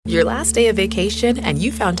Your last day of vacation and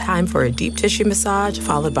you found time for a deep tissue massage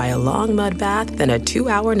followed by a long mud bath, then a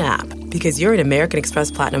 2-hour nap. Because you're an American Express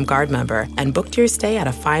Platinum Card member and booked your stay at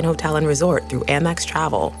a fine hotel and resort through Amex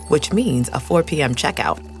Travel, which means a 4 p.m.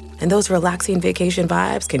 checkout. And those relaxing vacation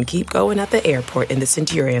vibes can keep going at the airport in the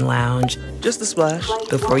Centurion Lounge. Just a splash.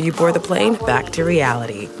 Before you board the plane, back to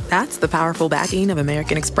reality. That's the powerful backing of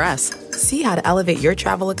American Express. See how to elevate your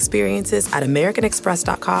travel experiences at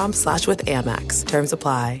americanexpress.com/withAmex. Terms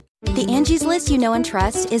apply. The Angie's List you know and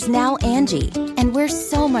trust is now Angie, and we're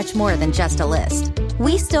so much more than just a list.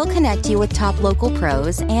 We still connect you with top local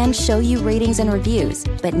pros and show you ratings and reviews,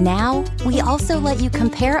 but now we also let you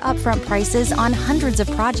compare upfront prices on hundreds of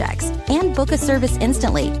projects and book a service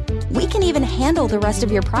instantly. We can even handle the rest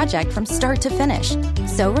of your project from start to finish.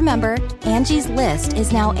 So remember, Angie's List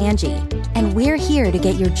is now Angie, and we're here to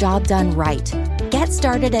get your job done right. Get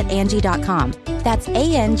started at Angie.com. That's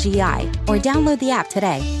ANGI, or download the app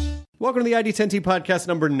today. Welcome to the ID10T podcast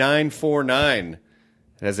number 949. It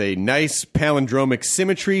has a nice palindromic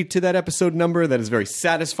symmetry to that episode number that is very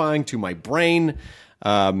satisfying to my brain.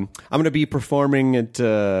 I'm going to be performing at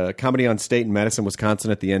Comedy on State in Madison, Wisconsin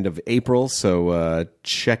at the end of April, so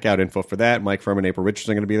check out info for that. Mike Furman and April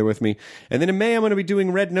Richardson are going to be there with me. And then in May, I'm going to be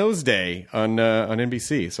doing Red Nose Day on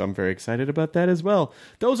NBC, so I'm very excited about that as well.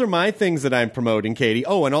 Those are my things that I'm promoting, Katie.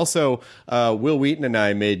 Oh, and also, Will Wheaton and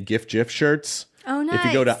I made GIF shirts. Oh, nice. If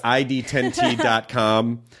you go to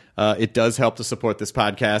id10t.com, it does help to support this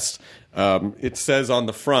podcast. It says on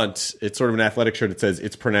the front, it's sort of an athletic shirt. It says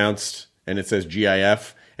it's pronounced, and it says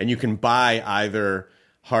GIF. And you can buy either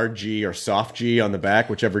hard G or soft G on the back,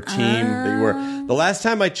 whichever team that you were. The last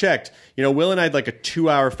time I checked, Will and I had like a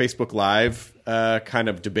 2-hour Facebook Live kind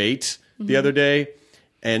of debate the other day.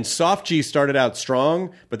 And soft G started out strong,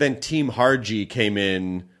 but then team hard G came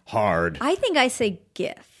in hard. I think I say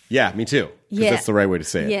GIF. Yeah, me too. Because that's the right way to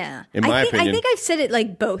say it. Yeah. In my opinion. I think I've said it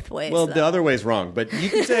like both ways. Well, though. the other way's wrong. But you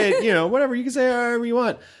can say it, whatever. You can say it however you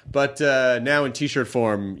want. But now in T-shirt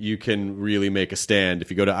form, you can really make a stand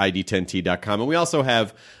if you go to id10t.com. And we also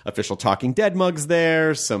have official Talking Dead mugs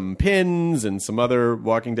there, some pins, and some other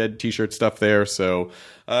Walking Dead T-shirt stuff there. So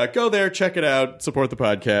go there, check it out, support the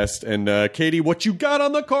podcast. And Katie, what you got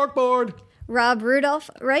on the corkboard? Rob Rudolph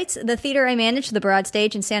writes, the theater I manage, the Broad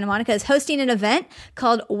Stage in Santa Monica, is hosting an event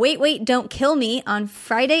called Wait, Wait, Don't Kill Me on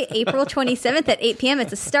Friday, April 27th at 8 p.m.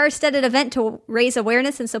 It's a star-studded event to raise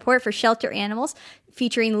awareness and support for shelter animals,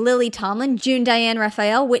 featuring Lily Tomlin, June Diane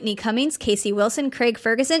Raphael, Whitney Cummings, Casey Wilson, Craig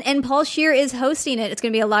Ferguson, and Paul Scheer is hosting it. It's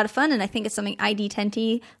going to be a lot of fun, and I think it's something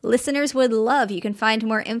ID10T listeners would love. You can find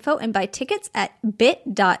more info and buy tickets at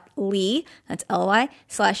bit.ly, that's L-Y,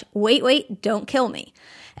 /Wait, Wait, Don't Kill Me.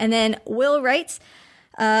 And then Will writes,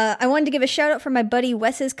 I wanted to give a shout out for my buddy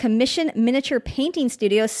Wes's commission miniature painting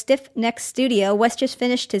studio, Stiff Neck Studio. Wes just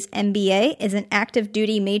finished his MBA, is an active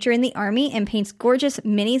duty major in the Army, and paints gorgeous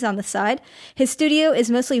minis on the side. His studio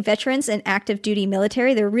is mostly veterans and active duty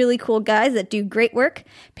military. They're really cool guys that do great work,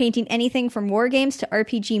 painting anything from war games to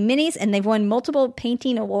RPG minis, and they've won multiple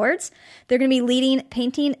painting awards. They're going to be leading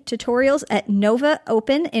painting tutorials at Nova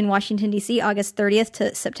Open in Washington, D.C., August 30th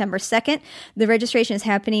to September 2nd. The registration is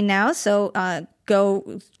happening now, so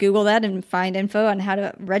go Google that and find info on how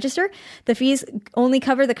to register. The fees only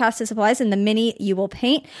cover the cost of supplies and the mini you will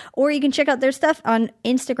paint, or you can check out their stuff on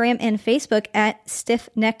Instagram and Facebook at Stiff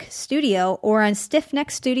Neck Studio or on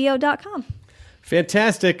stiffneckstudio.com.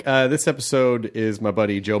 Fantastic. This episode is my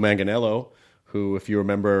buddy Joe Manganiello, who, if you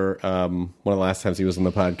remember, one of the last times he was on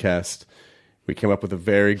the podcast, we came up with a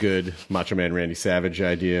very good Macho Man Randy Savage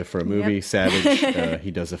idea for a movie. Yep. Savage,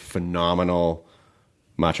 he does a phenomenal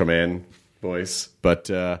Macho Man voice, but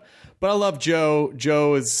I love Joe.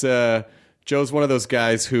 Joe's one of those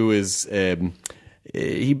guys who is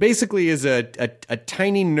he basically is a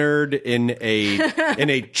tiny nerd in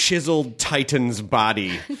a chiseled Titan's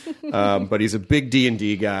body, but he's a big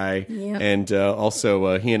D&D guy, yep. And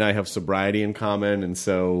also he and I have sobriety in common, and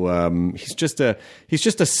so he's just a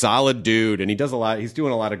solid dude, and he does a lot. He's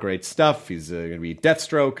doing a lot of great stuff. He's going to be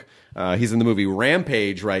Deathstroke. He's in the movie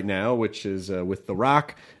Rampage right now, which is with The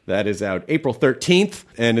Rock. That is out April 13th,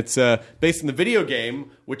 and it's based on the video game,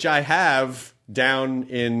 which I have down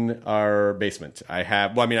in our basement. I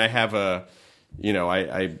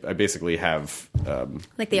basically have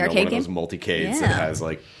like the arcade one game? of those multicades that has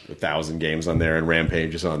like 1,000 games on there, and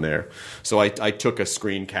Rampage is on there. So I took a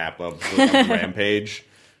screen cap of Rampage.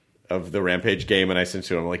 Of the Rampage game, and I sent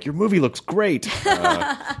to him like, "Your movie looks great."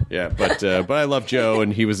 But I love Joe,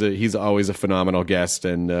 and he's always a phenomenal guest,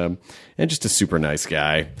 and just a super nice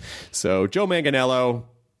guy. So Joe Manganiello,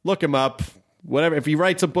 look him up. whatever. If he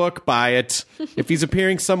writes a book, buy it. If he's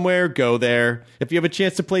appearing somewhere, go there. If you have a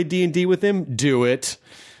chance to play D&D with him, do it.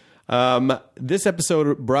 This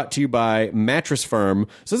episode brought to you by Mattress Firm.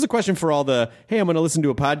 So this is a question for all the, hey, I'm going to listen to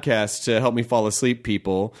a podcast to help me fall asleep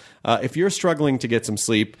people. If you're struggling to get some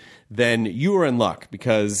sleep, then you are in luck,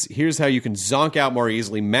 because here's how you can zonk out more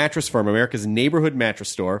easily. Mattress Firm, America's neighborhood mattress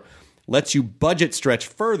store, lets you budget stretch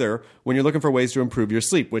further when you're looking for ways to improve your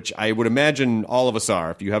sleep, which I would imagine all of us are.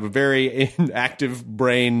 If you have a very active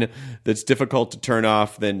brain that's difficult to turn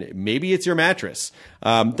off, then maybe it's your mattress.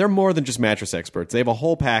 They're more than just mattress experts. They have a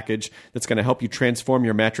whole package that's going to help you transform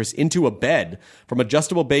your mattress into a bed. From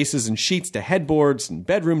adjustable bases and sheets to headboards and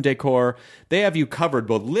bedroom decor, they have you covered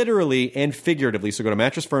both literally and figuratively. So go to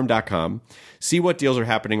mattressfirm.com, see what deals are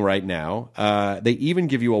happening right now. They even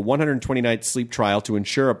give you a 120-night sleep trial to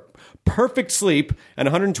ensure a perfect sleep and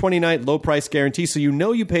 120-night low price guarantee, so you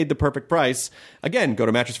know you paid the perfect price. Again, go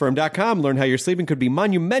to mattressfirm.com, learn how your sleeping could be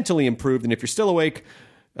monumentally improved, and if you're still awake,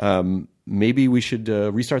 maybe we should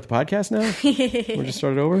restart the podcast now? We'll just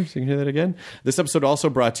start it over so you can hear that again. This episode also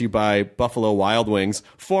brought to you by Buffalo Wild Wings,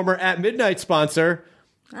 former At Midnight sponsor,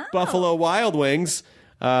 Buffalo Wild Wings.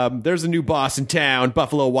 There's a new boss in town,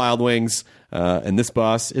 Buffalo Wild Wings, and this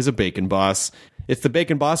boss is a bacon boss. It's the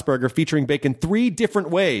Bacon Boss Burger featuring bacon 3 different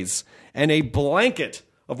ways and a blanket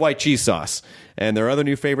of white cheese sauce. And there are other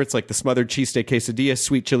new favorites like the smothered cheesesteak quesadilla,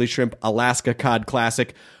 sweet chili shrimp, Alaska cod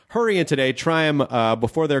classic. Hurry in today. Try them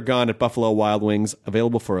before they're gone at Buffalo Wild Wings.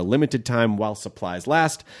 Available for a limited time while supplies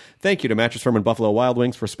last. Thank you to Mattress Firm and Buffalo Wild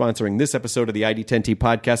Wings for sponsoring this episode of the ID10T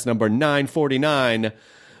podcast number 949.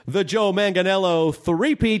 The Joe Manganiello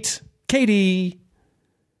three-peat. Katie,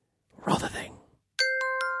 roll the thing.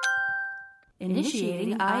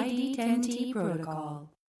 Initiating ID10T protocol.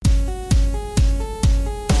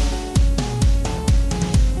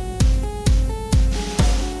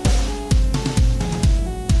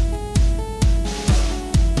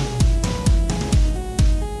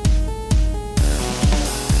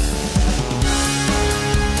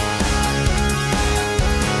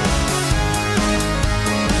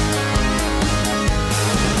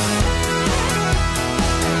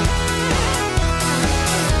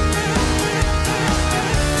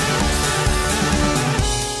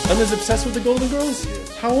 I'm as obsessed with the Golden Girls?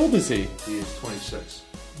 How old is he? He is 26.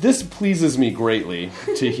 This pleases me greatly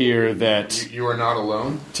to hear that You are not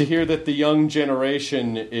alone? to hear that the young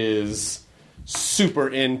generation is super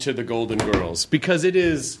into the Golden Girls, because it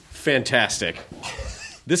is fantastic.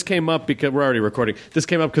 This came up because we're already recording. This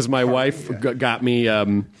came up because my wife got me.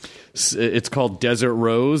 It's called Desert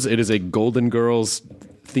Rose. It is a Golden Girls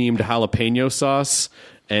themed jalapeno sauce.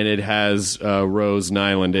 And it has Rose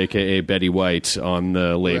Nyland, a.k.a. Betty White, on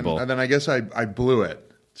the label. And then I guess I blew it.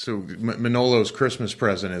 So Manolo's Christmas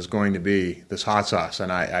present is going to be this hot sauce. And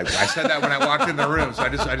I said that when I walked in the room. So I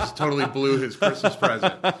just totally blew his Christmas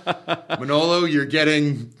present. Manolo, you're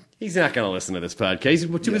getting... He's not going to listen to this podcast. He's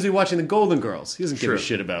too busy watching the Golden Girls. He doesn't give a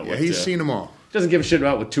shit about what... he's seen them all. Doesn't give a shit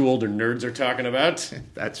about what two older nerds are talking about.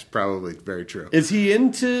 That's probably very true. Is he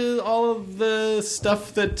into all of the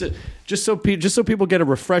stuff that... Just so people get a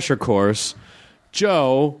refresher course,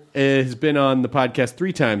 Joe has been on the podcast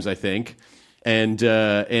 3 times, I think, and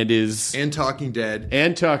Talking Dead,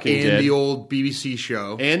 and the old BBC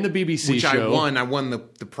show, and the BBC which show. I won the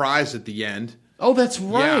prize at the end. Oh, that's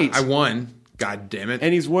right. Yeah, I won. God damn it!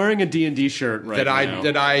 And he's wearing a D&D shirt right now.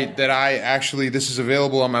 That I actually, this is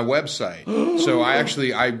available on my website. So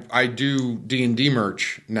I do D&D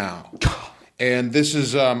merch now. And this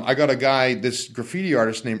is, I got a guy, this graffiti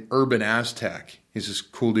artist named Urban Aztec. He's this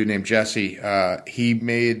cool dude named Jesse. He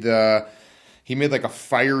made like a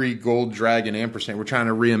fiery gold dragon ampersand. We're trying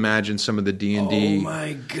to reimagine some of the D&D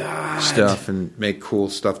stuff and make cool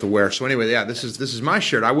stuff to wear. So anyway, yeah, this is my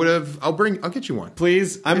shirt. I'll get you one.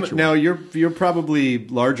 Please. You're probably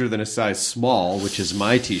larger than a size small, which is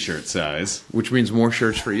my t-shirt size. Which means more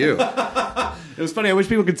shirts for you. It was funny. I wish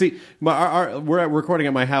people could see. We're recording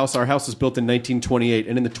at my house. Our house was built in 1928,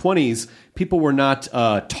 and in the 20s, people were not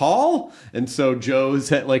tall, and so Joe's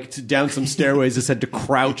had down some stairways. Has had to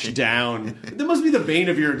crouch down. That must be the bane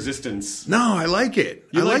of your existence. No, I like it.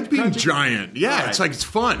 I like being crouching? Giant. Yeah, right. It's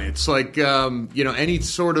fun. It's like any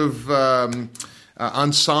sort of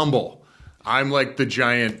ensemble. I'm like the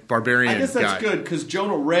giant barbarian guy. I guess that's good, because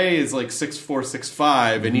Jonah Ray is like 6'4",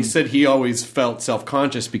 6'5", and he said he always felt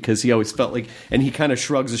self-conscious because he always felt like, and he kind of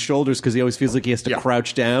shrugs his shoulders because he always feels like he has to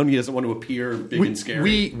crouch down. He doesn't want to appear big and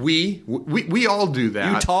scary. We all do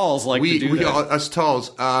that. You talls to do that. Us talls.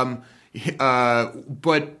 But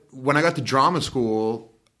when I got to drama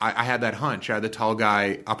school, I had that hunch. I had the tall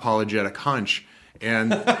guy apologetic hunch.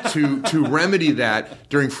 And to remedy that,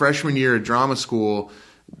 during freshman year at drama school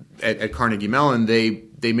at Carnegie Mellon,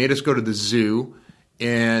 they made us go to the zoo,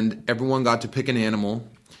 and everyone got to pick an animal,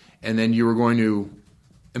 and then you were going to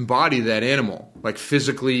embody that animal, like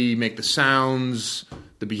physically make the sounds,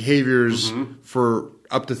 the behaviors for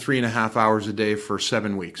up to 3.5 hours a day for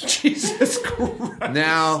 7 weeks. Jesus Christ.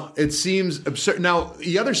 Now, it seems absurd. Now,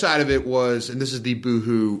 the other side of it was, and this is the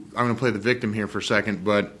boohoo, I'm going to play the victim here for a second,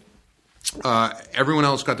 but everyone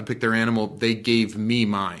else got to pick their animal. They gave me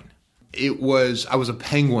mine. I was a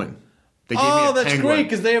penguin. They gave me a that's penguin. great,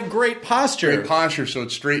 because they have great posture. Great posture, so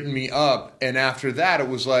it straightened me up. And after that, it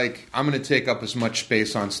was like, I'm going to take up as much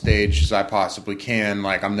space on stage as I possibly can.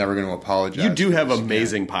 Like, I'm never going to apologize. You do have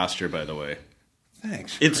amazing posture, by the way.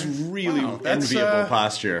 Thanks. It's really enviable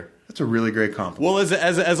posture. That's a really great compliment. Well,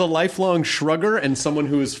 as a lifelong shrugger and someone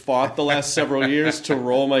who has fought the last several years to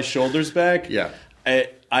roll my shoulders back,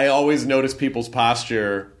 I always notice people's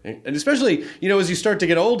posture, and especially, as you start to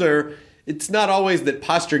get older, it's not always that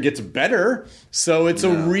posture gets better. So it's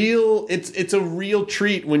a real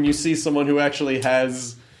treat when you see someone who actually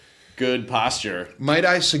has good posture. Might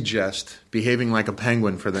I suggest behaving like a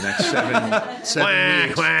penguin for the next 7 weeks?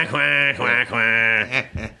 Quack, quack, quack,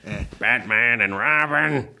 quack. Batman and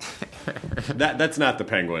Robin. That's not the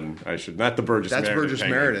penguin. Not the Burgess Meredith. That's Burgess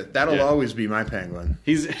penguin. Meredith. That'll always be my penguin.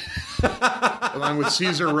 He's along with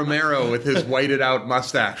Cesar Romero with his whited out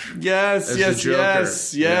mustache. Yes.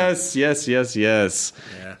 Yeah.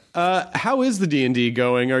 How is the D&D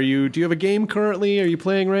going? Do you have a game currently? Are you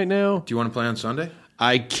playing right now? Do you want to play on Sunday?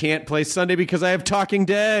 I can't play Sunday because I have Talking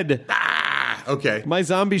Dead. Okay. My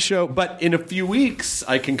zombie show. But in a few weeks,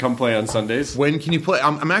 I can come play on Sundays. When can you play?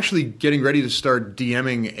 I'm actually getting ready to start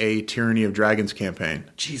DMing a Tyranny of Dragons campaign.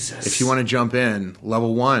 Jesus. If you want to jump in,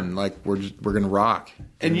 level 1, like we're going to rock.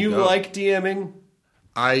 And you like DMing?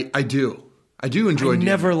 I do. I do enjoy DMing. I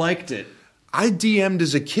never liked it. I DM'd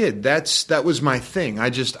as a kid. That was my thing. I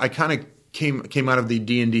kind of came out of the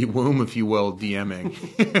D&D womb, if you will, DMing.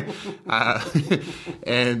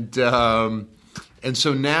 And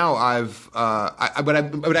so now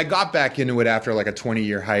but I got back into it after like a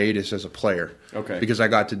 20-year hiatus as a player. Okay. Because I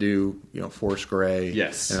got to do, Force Grey.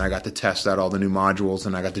 Yes. And I got to test out all the new modules,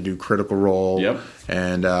 and I got to do Critical Role. Yep.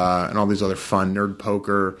 And all these other fun Nerd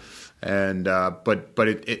Poker. And but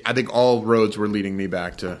I think all roads were leading me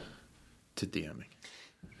back to DMing.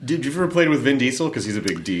 Did you ever play with Vin Diesel? Because he's a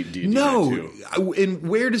big D&D No. guy too. And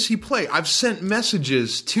where does he play? I've sent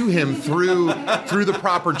messages to him through the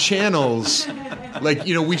proper channels. Like,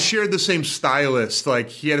 we shared the same stylist. Like,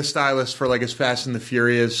 he had a stylist for like his Fast and the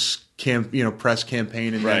Furious press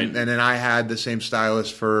campaign, and then I had the same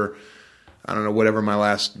stylist for, I don't know, whatever my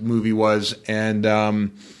last movie was, and I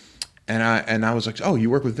was like, oh, you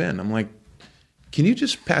work with Vin? I'm like, can you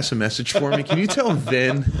just pass a message for me? Can you tell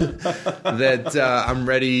Vin that I'm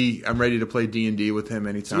ready to play D&D with him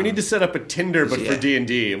anytime? So we need to set up a Tinder, but for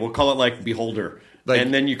D&D. We'll call it like Beholder.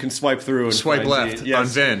 And then you can swipe through and swipe left on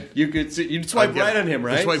Vin. You'd swipe right on him,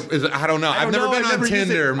 right? I don't know. I've never been on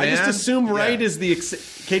Tinder, man. I just assume right is the...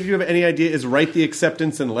 Kate, do you have any idea? Is right the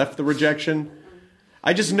acceptance and left the rejection?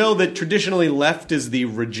 I just know that traditionally left is the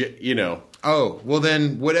Oh, well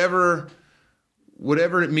then whatever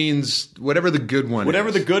it means, whatever the good one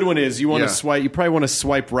the good one is, you want to swipe. You probably want to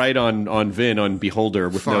swipe right on Vin, on Beholder,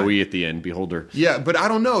 with no E at the end, Beholder. Yeah, but I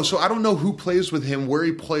don't know. So I don't know who plays with him, where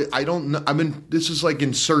he plays. I don't know. this is like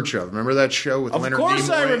In Search Of. Remember that show with Leonard Nimoy? Of course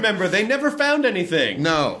I remember. They never found anything.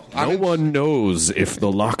 No. No one knows if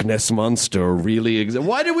the Loch Ness Monster really exists.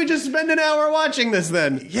 Why did we just spend an hour watching this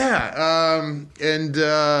then? Yeah. And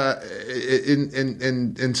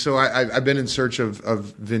so I've been in search of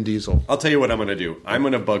Vin Diesel. I'll tell you what I'm going to do. I'm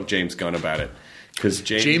going to bug James Gunn about it. Because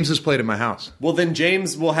James has played at my house. Well, then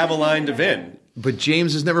James will have a line to Vin. But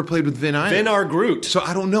James has never played with Vin either. Vin our Groot. So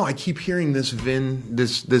I don't know. I keep hearing this Vin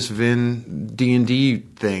D&D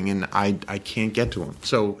thing, and I can't get to him.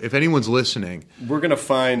 So if anyone's listening, we're going to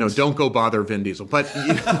find... No, don't go bother Vin Diesel. But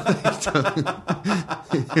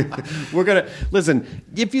we're going to... Listen,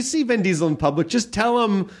 if you see Vin Diesel in public, just tell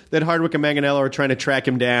him that Hardwick and Manganello are trying to track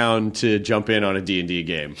him down to jump in on a D&D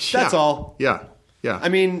game. That's all. Yeah. I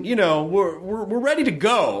mean, we're ready to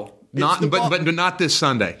go. But not this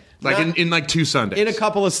Sunday. In like 2 Sundays. In a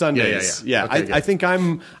couple of Sundays. Yeah. Okay, I think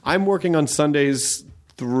I'm working on Sundays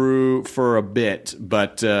through for a bit,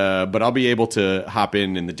 but I'll be able to hop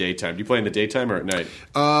in the daytime. Do you play in the daytime or at night?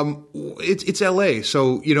 It's LA,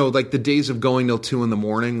 so like the days of going till 2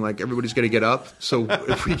 a.m, like everybody's got to get up. So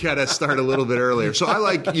if we got to start a little bit earlier. So I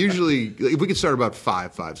like usually if we could start about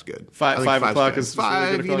 5. 5's good. 5 o'clock is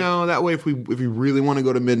 5. Really good. That way if we really want to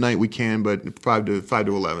go to midnight, we can. But 5 to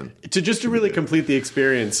 11. To really complete the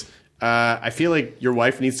experience. I feel like your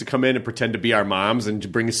wife needs to come in and pretend to be our moms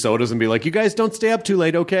and bring us sodas and be like, "You guys don't stay up too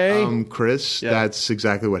late, okay?" Chris, that's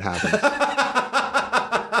exactly what happened.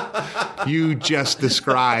 You just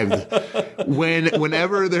described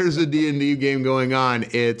whenever there's a D&D game going on,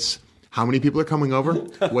 it's how many people are coming over?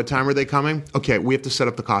 What time are they coming? Okay, we have to set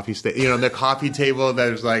up the coffee the coffee table.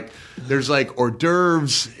 There's like hors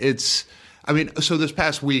d'oeuvres. So this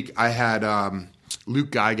past week I had Luke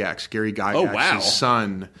Gygax, Gary Gygax's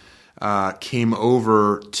son. Came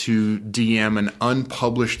over to DM an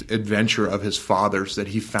unpublished adventure of his father's that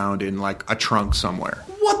he found in like a trunk somewhere.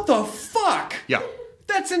 What the fuck? Yeah.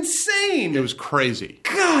 That's insane. It was crazy.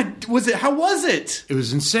 God, how was it? It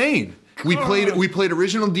was insane. We played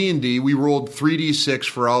original D&D. We rolled 3d6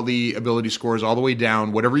 for all the ability scores all the way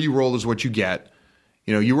down. Whatever you roll is what you get.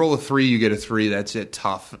 You roll a 3, you get a 3. That's it.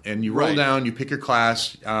 Tough. And you roll down, you pick your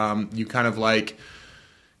class. You kind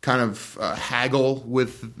of haggle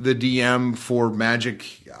with the DM for magic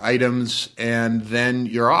items, and then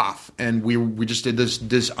you're off. And we just did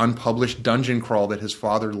this unpublished dungeon crawl that his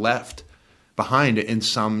father left behind in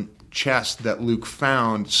some chest that Luke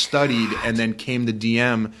found, studied, and then came to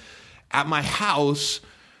DM at my house,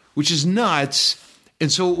 which is nuts.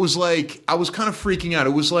 And so it was like I was kind of freaking out.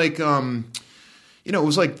 It was like it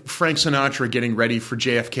was like Frank Sinatra getting ready for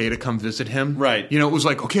JFK to come visit him. Right. It was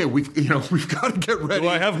like, okay, we've got to get ready. Do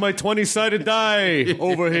I have my 20-sided die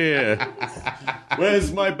over here?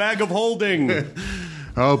 Where's my bag of holding?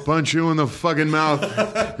 I'll punch you in the fucking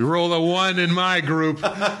mouth. You roll a 1 in my group.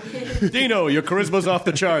 Dino, your charisma's off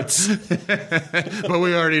the charts. But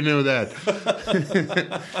we already knew that.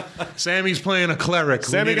 Sammy's playing a cleric.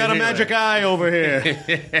 Sammy got a magic eye over here.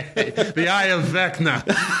 The Eye of Vecna.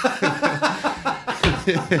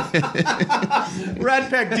 Rat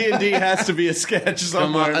Pack D&D has to be a sketch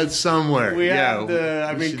somewhere. Somewhere. We have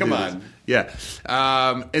to, come on. Yeah.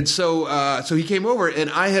 And so he came over, and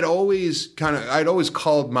I'd always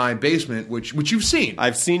called my basement, which you've seen.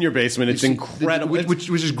 I've seen your basement. It's incredible. Which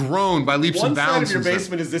has grown by leaps and bounds. One side of your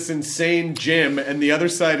basement is this insane gym, and the other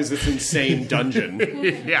side is this insane dungeon.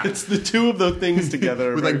 Yeah. It's the two of those things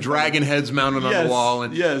together. With like dragon heads mounted on the wall.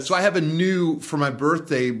 And so I have for my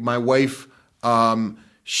birthday, my wife,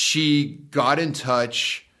 she got in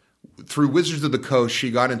touch through Wizards of the Coast.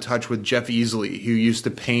 She got in touch with Jeff Easley, who used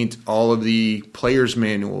to paint all of the players'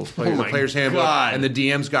 manuals, the players' handbook, and the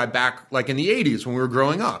DM's guide back like in the 80s when we were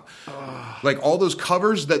growing up. Like all those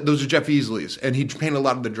covers, those are Jeff Easley's, and he painted a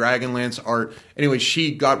lot of the Dragonlance art. Anyway,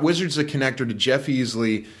 she got Wizards to connect her to Jeff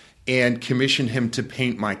Easley and commissioned him to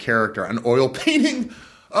paint my character, an oil painting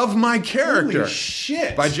of my character. Holy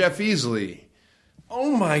shit. By Jeff Easley.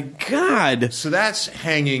 Oh my God! So that's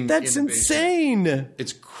hanging. That's insane.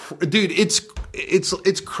 Dude, it's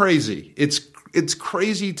crazy. It's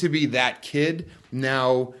crazy to be that kid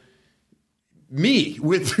now. Me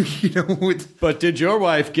with. But did your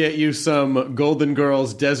wife get you some Golden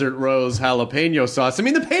Girls Desert Rose jalapeno sauce? I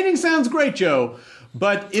mean, the painting sounds great, Joe.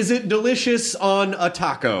 But is it delicious on a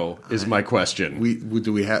taco? Is my question. Let's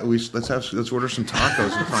order some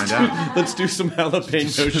tacos and find out. Let's do some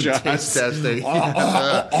jalapeno shots. Taste testing.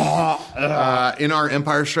 In our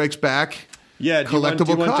Empire Strikes Back. Yeah. Do you want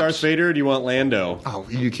Darth Vader or do you want Lando? Oh,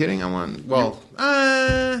 are you kidding? Lando's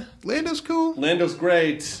cool. Lando's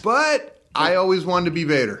great. But I always wanted to be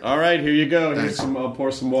Vader. All right, here you go. I'll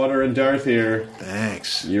pour some water in Darth here.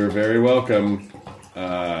 Thanks. You're very welcome.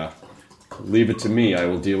 Leave it to me. I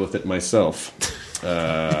will deal with it myself.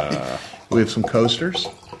 We have some coasters.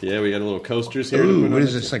 Yeah, we got a little coasters here. Ooh, what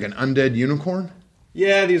is this, like an undead unicorn?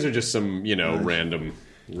 Yeah, these are just some, random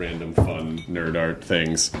fun nerd art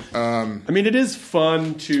things. I mean, it is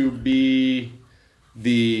fun to be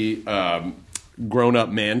the grown-up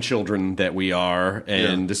man-children that we are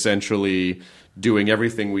and essentially doing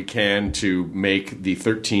everything we can to make the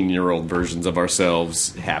 13-year-old versions of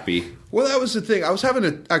ourselves happy. Well, that was the thing. I was having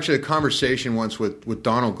a conversation once with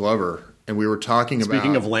Donald Glover, and we were talking about...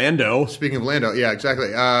 Speaking of Lando, yeah, exactly.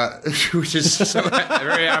 Which is so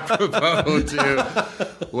very apropos to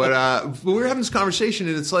what... we were having this conversation,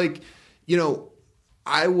 and it's like, we're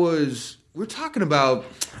talking about,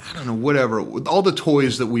 I don't know, whatever, all the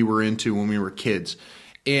toys that we were into when we were kids.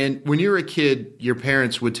 And when you were a kid, your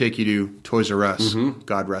parents would take you to Toys R Us.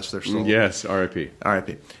 God rest their soul. Yes, R.I.P.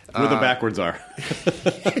 R.I.P. Where the backwards are.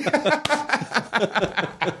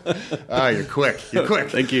 You're quick. You're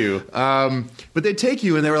quick. Thank you. But they'd take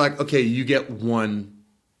you and they were like, okay, you get one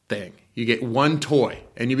thing. You get one toy.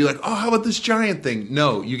 And you'd be like, oh, how about this giant thing?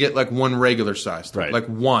 No, you get like one regular size toy. Right. Like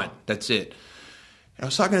one. That's it. And I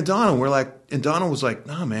was talking to Donald. And Donald was like,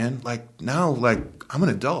 nah, man. Like, now, like, I'm an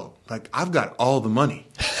adult. Like, I've got all the money.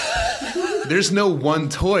 There's no one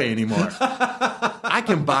toy anymore. I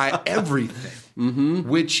can buy everything,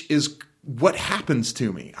 which is what happens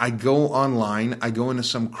to me. I go online, I go into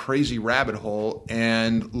some crazy rabbit hole,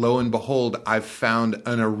 and lo and behold, I've found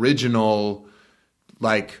an original,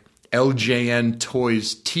 like, LJN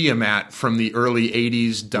Toys Tiamat from the early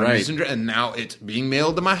 80s Dungeons and Dragons, and now it's being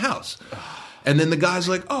mailed to my house. And then the guy's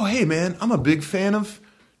like, oh, hey, man, I'm a big fan of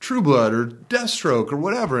True Blood or Deathstroke or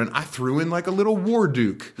whatever, and I threw in like a little War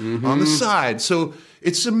Duke on the side. So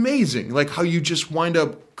it's amazing, like how you just wind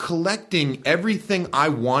up collecting everything I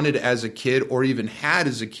wanted as a kid or even had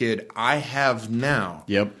as a kid, I have now.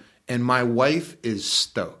 Yep. And my wife is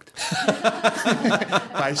stoked.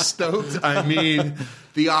 By stoked, I mean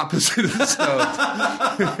the opposite of stoked.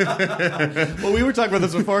 Well, we were talking about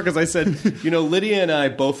this before because I said, Lydia and I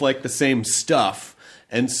both like the same stuff.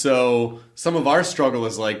 And so some of our struggle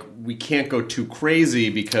is like we can't go too crazy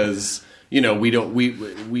because we don't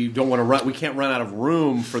want to run. We can't run out of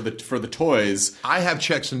room for the toys. I have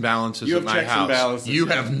checks and balances you at have my checks house. And balances, you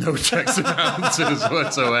have no checks and balances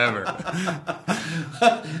whatsoever.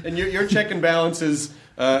 And your check and balance is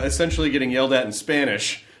essentially getting yelled at in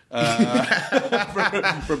Spanish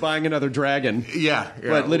for buying another dragon. Yeah.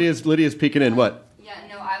 But Lydia's peeking in. What? Yeah.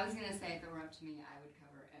 No, I was gonna say if it were up to me, I would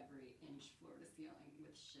cover every inch floor to ceiling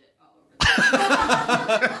with shit all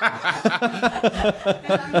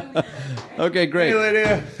over the Okay, great. Hey,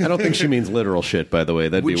 Lydia. I don't think she means literal shit, by the way.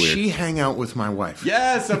 That'd Would be weird. she hang out with my wife?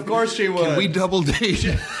 Yes, of course she would. Can we double date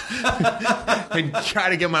and try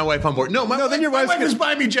to get my wife on board? No, then your my wife's wife gonna- is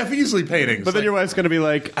buying me Jeff Easley paintings. But then your wife's going to be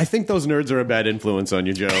like, I think those nerds are a bad influence on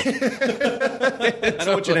you, Joe. I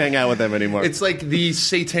don't want you to hang out with them anymore. It's like the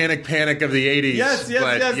satanic panic of the 80s. Yes, but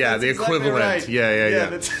yeah, that's the exactly equivalent. right. Yeah.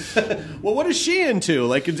 That's- well, what is she into?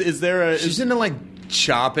 Like, is there a... She's into like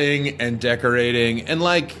shopping and decorating and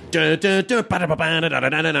like I just didn't know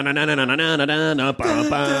if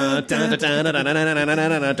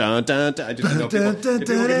people could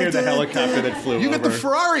hear the helicopter that flew you over. got the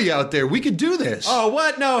Ferrari out there. We could do this. Oh,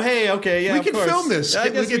 what? No, hey, okay, yeah, we of could course. film this. I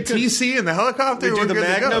We guess could could. TC and the helicopter. We do We're the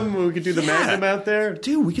good to go. Magnum. We could do the Magnum out there.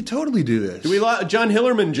 Dude, we could totally do this. John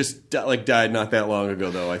Hillerman just died not that long ago,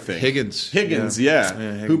 though. I think Higgins, yeah.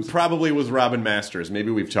 Higgins. Who probably was Robin Masters. Maybe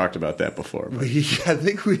we've talked about that before. But I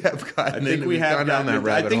think we have gotten. Gone down that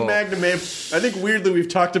rabbit I think hole. Magnum. I think weirdly we've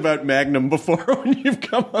talked about Magnum before when you've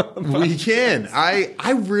come on. The We can.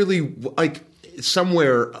 I really like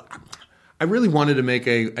somewhere. I really wanted to make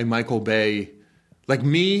a Michael Bay, like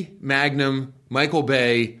me, Magnum, Michael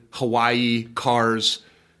Bay, Hawaii, cars,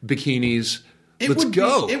 bikinis. Let's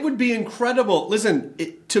go. It would be incredible. Listen,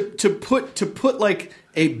 to put like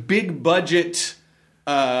a big budget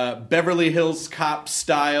Beverly Hills Cop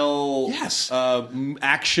style Yes.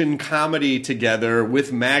 Action comedy together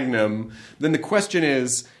with Magnum. Then the question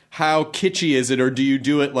is, how kitschy is it, or do you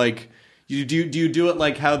do it like do you do it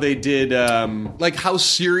like how they did? Like, how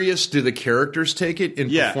serious do the characters take it in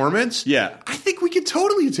performance? Yeah. I think we could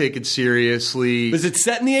totally take it seriously. Is it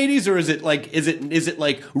set in the 80s, or is it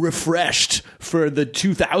like refreshed for the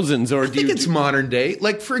 2000s, or I think it's modern day.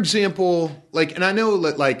 Like, for example, like, and I know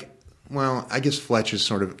that, like, well, I guess Fletch is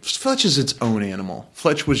its own animal.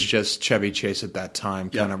 Fletch was just Chevy Chase at that time,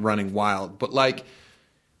 kind of running wild. But, like,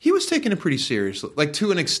 he was taking it pretty seriously, like,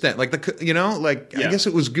 to an extent. Like, I guess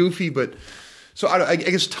it was goofy, but... So, I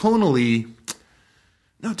guess tonally...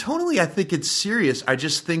 No, tonally, I think it's serious. I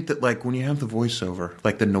just think that, like, when you have the voiceover,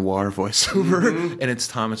 like the noir voiceover, and it's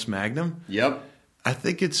Thomas Magnum... Yep. I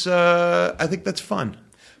think it's... I think that's fun.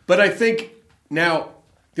 But I think... Now...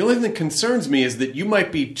 The only thing that concerns me is that you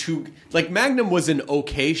might be too... Like, Magnum was in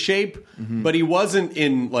okay shape, but he wasn't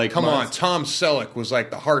in, like... Come on, Tom Selleck was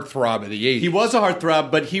like the heartthrob of the 80s. He was a heartthrob,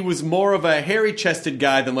 but he was more of a hairy-chested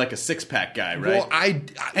guy than, like, a six-pack guy, right? Well,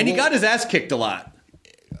 he got his ass kicked a lot.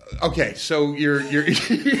 Okay, so you're you're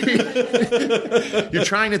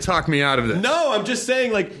trying to talk me out of this. No, I'm just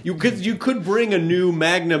saying, like, you could bring a new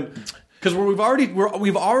Magnum... Because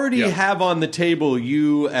we've already have on the table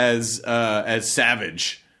you as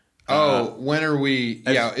Savage. When are we?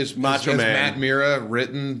 Is Macho Man. Matt Mira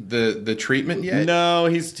written the treatment yet? No,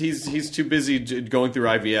 he's too busy going through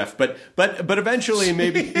IVF. But eventually,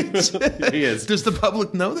 maybe he is. Does the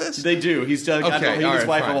public know this? They do. He's done. Okay, he and his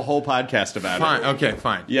wife fine. have a whole podcast about Fine. it. Okay,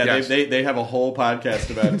 fine. Yeah, Yes. they have a whole podcast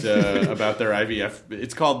about their IVF.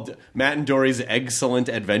 It's called Matt and Dory's Excellent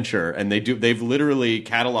Adventure, and they've literally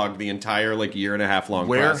cataloged the entire year and a half long.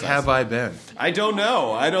 Where process. have I been? I don't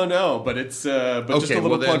know, but it's just a little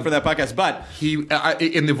well plug then- for that podcast. But He,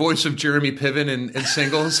 in the voice of Jeremy Piven in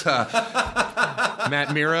Singles,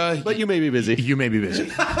 Matt Mira. you may be busy. You may be busy.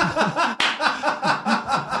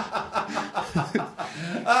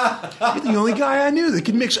 You're the only guy I knew that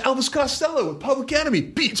could mix Elvis Costello with Public Enemy.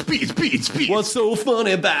 Beats. What's so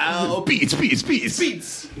funny about Beats.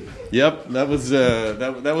 Yep, that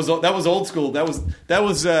was old school. That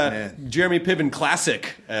was Jeremy Piven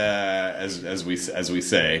classic, as we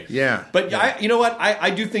say. Yeah. But you know what? I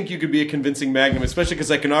do think you could be a convincing Magnum, especially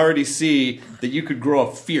because I can already see that you could grow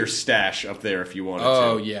a fierce stash up there if you wanted to.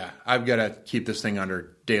 Oh, yeah. I've got to keep this thing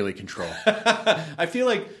under daily control. I feel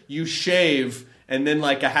like you shave, and then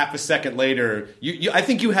a half a second later, I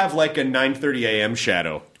think you have a 9:30 a.m.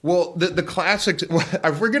 shadow. Well, the classics.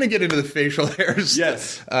 If we're going to get into the facial hairs,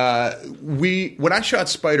 Yes. When I shot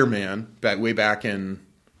Spider-Man way back in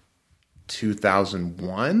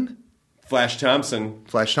 2001, Flash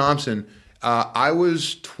Thompson. I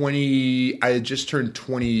was 20. I had just turned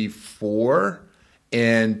 24,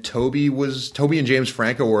 and Toby and James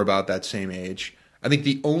Franco were about that same age. I think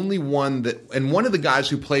the only one and one of the guys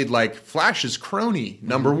who played Flash's crony,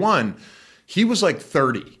 number one. He was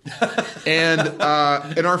 30, and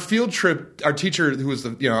in our field trip, our teacher who was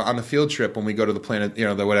on the field trip when we go to the planet,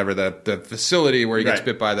 the facility where he gets Right.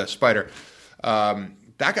 bit by the spider,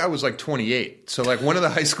 that guy was 28. So one of the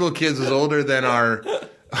high school kids was older than our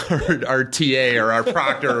TA or our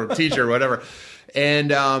proctor or teacher or whatever. And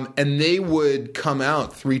they would come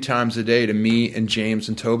out 3 times a day to me and James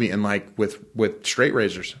and Toby and with straight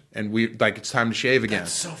razors, and we it's time to shave again.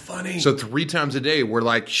 That's so funny. So 3 times a day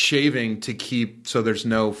we're shaving to keep so there's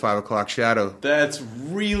no 5 o'clock shadow. That's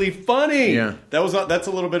really funny. Yeah. That's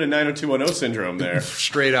a little bit of 90210 syndrome there.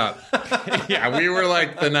 Straight up. Yeah, we were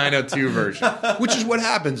the 902 version, which is what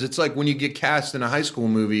happens. It's when you get cast in a high school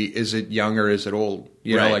movie, is it young or is it old?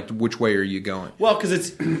 Right. Which way are you going? Well, because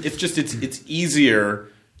it's easier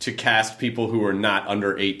to cast people who are not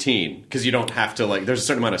under 18 because you don't have to there's a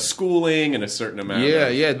certain amount of schooling and a certain amount.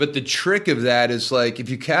 Yeah. But the trick of that is if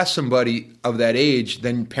you cast somebody of that age,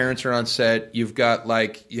 then parents are on set. You've got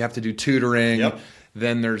you have to do tutoring. Yep.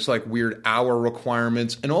 Then there's weird hour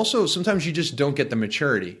requirements, and also sometimes you just don't get the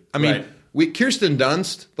maturity. I mean, Kirsten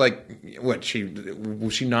Dunst,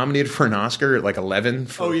 was she nominated for an Oscar at 11?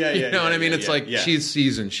 Oh, yeah, you know what I mean? It's yeah. she's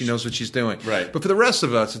seasoned. She knows what she's doing. Right. But for the rest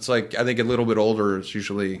of us, it's I think a little bit older is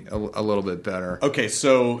usually a little bit better. Okay,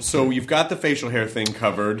 so you've got the facial hair thing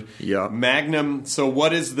covered. Yeah. Magnum. So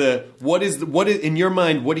what is in your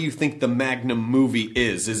mind? What do you think the Magnum movie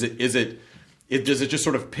is? Does it just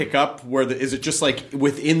sort of pick up is it just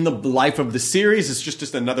within the life of the series? It's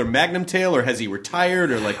just another Magnum tale, or has he retired,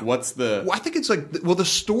 or what's the? Well, I think it's the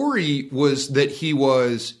story was that he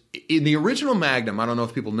was in the original Magnum. I don't know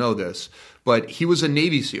if people know this, but he was a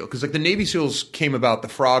Navy SEAL because the Navy SEALs came about, the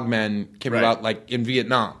Frogmen came Right. about in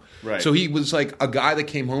Vietnam. Right. So he was a guy that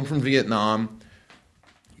came home from Vietnam.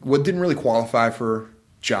 What didn't really qualify for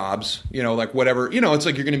jobs, whatever, it's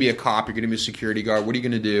you're going to be a cop, you're going to be a security guard, what are you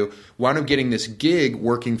going to do? Wound up getting this gig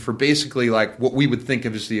working for basically what we would think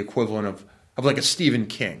of as the equivalent of a Stephen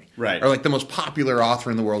King. Right. Or the most popular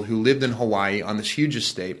author in the world who lived in Hawaii on this huge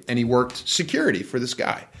estate, and he worked security for this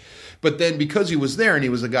guy. But then because he was there and he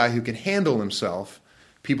was a guy who could handle himself,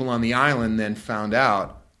 people on the island then found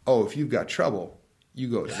out, oh, if you've got trouble, you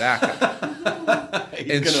go to that guy.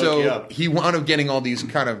 And so he wound up getting all these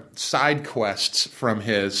kind of side quests from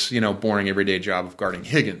his, boring everyday job of guarding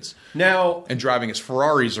Higgins. Now, And driving his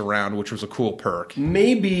Ferraris around, which was a cool perk.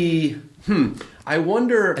 maybe, I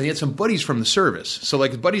wonder. And he had some buddies from the service. So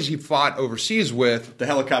buddies he fought overseas with. The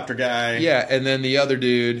helicopter guy. Yeah, and then the other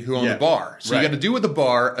dude who owned Yeah. the bar. So Right. you got a dude with a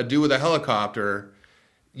bar, a dude with a helicopter.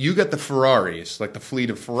 You got the Ferraris, the fleet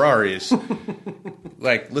of Ferraris.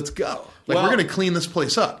 Let's go. Well- we're going to clean this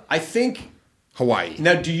place up. I think. Hawaii.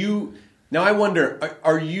 Now I wonder,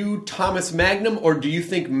 are you Thomas Magnum, or do you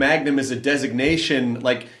think Magnum is a designation?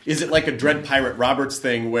 Is it a Dread Pirate Roberts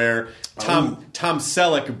thing where Tom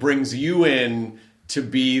Selleck brings you in to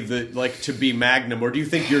be to be Magnum, or do you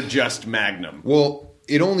think you're just Magnum? Well,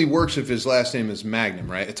 it only works if his last name is Magnum,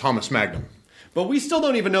 right? Thomas Magnum. But we still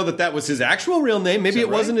don't even know that was his actual real name. Maybe it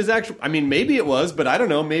wasn't his actual. I mean, maybe it was, but I don't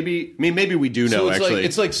know. Maybe we do know. It's actually,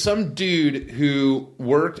 it's like some dude who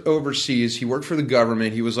worked overseas. He worked for the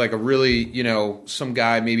government. He was like a really, some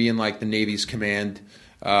guy maybe in like the Navy's command,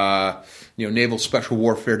 Naval Special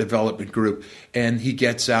Warfare Development Group, and he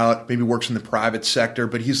gets out. Maybe works in the private sector,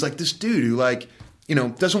 but he's like this dude who like.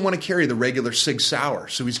 Doesn't want to carry the regular Sig Sauer,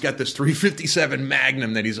 so he's got this 357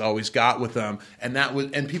 Magnum that he's always got with him,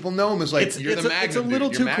 and people know him as like you're the Magnum. It's a little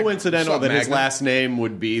too coincidental that his last name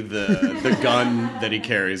would be the gun that he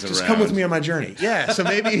carries around. Just come with me on my journey. Yeah, so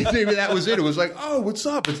maybe that was it. It was like, oh, what's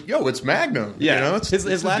up? It's Magnum. Yeah,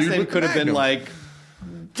 his last name could have been like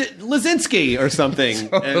Lazinski or something.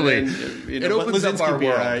 Totally. It opens up our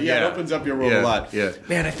world. It opens up your world a lot. Yeah.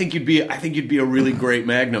 Man, I think you'd be a really great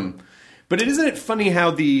Magnum. But isn't it funny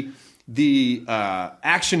how the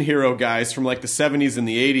action hero guys from like the 70s and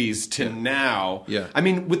the 80s to now? Yeah. I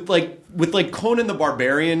mean, with like Conan the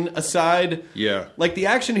Barbarian aside, like the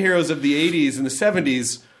action heroes of the 80s and the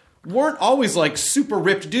 70s weren't always like super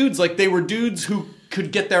ripped dudes. Like they were dudes who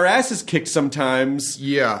could get their asses kicked sometimes.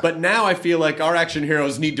 Yeah. But now I feel like our action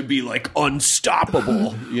heroes need to be like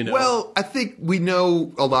unstoppable, Well, I think we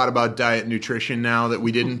know a lot about diet and nutrition now that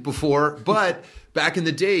we didn't before, but back in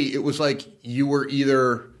the day, it was like you were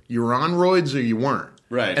on roids or you weren't.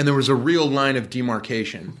 Right. And there was a real line of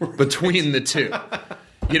demarcation between the two.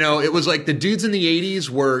 It was like the dudes in the 80s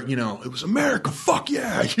were, it was America, fuck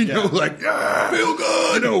yeah. Like, feel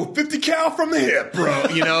good. 50 cal from the hip, bro.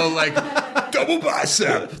 Like double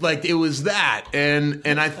bicep. Like it was that. And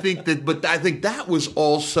I think that was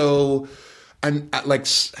also... And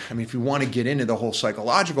if you want to get into the whole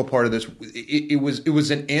psychological part of this, it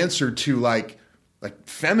was an answer to like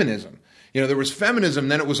feminism. There was feminism.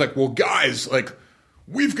 Then it was like, well, guys, like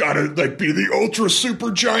we've got to like be the ultra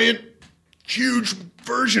super giant, huge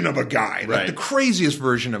version of a guy, like the craziest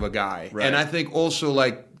version of a guy. Right. And I think also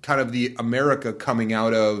like kind of the America coming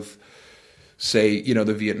out of, say,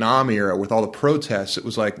 the Vietnam era with all the protests. It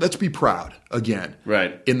was like, let's be proud again,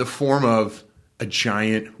 right? In the form of a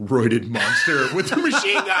giant roided monster with a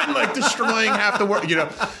machine gun, like destroying half the world.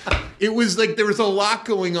 It was like there was a lot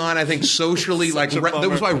going on. I think socially, like that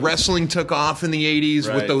was why wrestling took off in the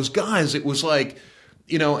 80s with those guys. It was like,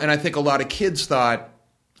 and I think a lot of kids thought,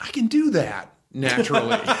 I can do that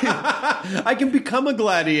naturally. I can become a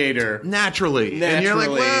gladiator naturally. And you're like,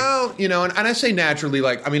 well, and I say naturally,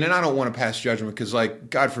 like, I mean, and I don't want to pass judgment because, like,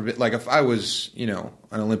 God forbid, like, if I was, an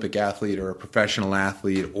Olympic athlete or a professional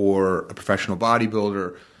athlete or a professional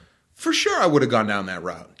bodybuilder, for sure I would have gone down that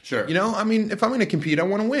route. Sure. I mean, if I'm going to compete, I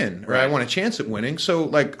want to win or I want a chance at winning. So,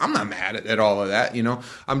 like, I'm not mad at all of that,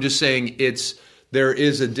 I'm just saying there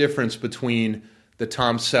is a difference between the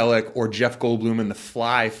Tom Selleck or Jeff Goldblum in The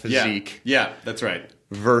Fly physique. Yeah, that's right.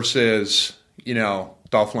 Versus,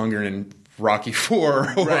 Dolph Lundgren in Rocky IV. Or,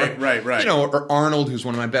 right. Or Arnold, who's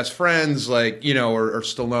one of my best friends, like, or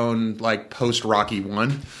Stallone, like, post-Rocky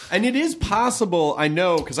 1. And it is possible, I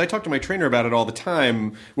know, because I talk to my trainer about it all the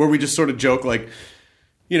time, where we just sort of joke, like,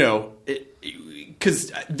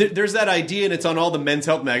 because there's that idea, and it's on all the Men's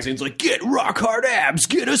Health magazines, like, get rock hard abs,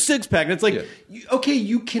 get a six-pack. And it's like, okay,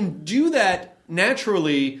 you can do that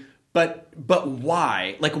naturally, but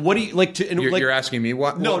why? Like, what do you like to? You're asking me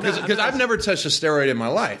why? No, because I've never touched a steroid in my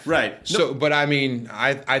life, right? So, but I mean,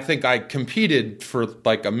 I think I competed for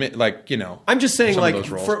like I'm just saying, like,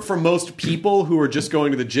 for most people who are just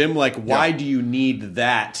going to the gym, like, why do you need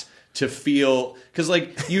that to feel? Because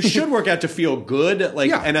like you should work out to feel good,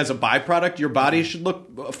 like, and as a byproduct, your body should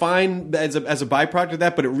look fine as a byproduct of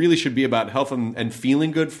that. But it really should be about health and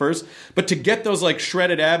feeling good first. But to get those like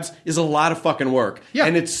shredded abs is a lot of fucking work,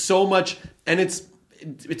 and it's so much, and it's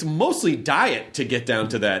mostly diet to get down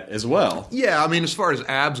to that as well. Yeah, I mean, as far as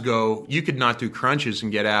abs go, you could not do crunches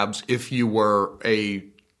and get abs if you were a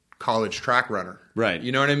college track runner, right?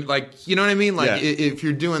 You know what I mean? Like, if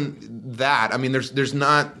you're doing that, I mean, there's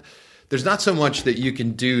not so much that you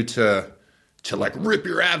can do to like rip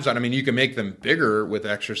your abs out. I mean, you can make them bigger with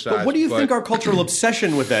exercise. But what do you think our cultural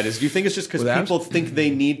obsession with that is? Do you think it's just because people think they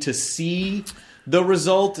need to see the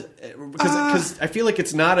result? Because I feel like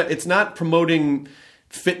it's not promoting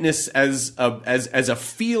fitness as a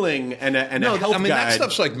feeling and a health guide. I mean, that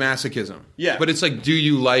stuff's like masochism. Yeah, but it's like, do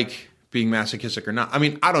you like being masochistic or not? I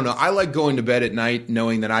mean, I don't know. I like going to bed at night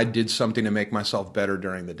knowing that I did something to make myself better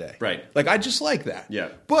during the day. Right. Like, I just like that. Yeah.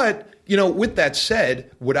 But, with that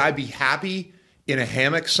said, would I be happy in a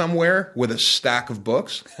hammock somewhere with a stack of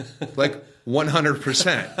books? Like,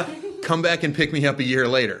 100%. Come back and pick me up a year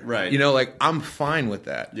later. Right. Like, I'm fine with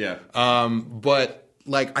that. Yeah. But,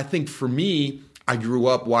 like, I think for me, I grew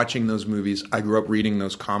up watching those movies. I grew up reading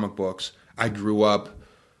those comic books. I grew up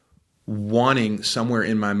wanting somewhere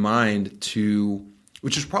in my mind to,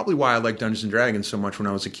 which is probably why I liked Dungeons and Dragons so much when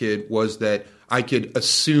I was a kid, was that I could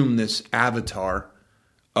assume this avatar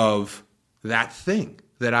of that thing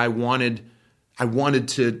that I wanted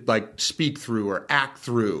to like speak through or act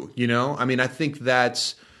through, you know? I mean, I think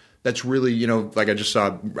that's really, you know, like I just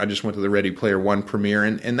went to the Ready Player One premiere,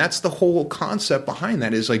 and that's the whole concept behind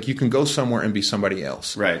that is like you can go somewhere and be somebody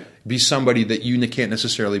else. Right. Be somebody that you can't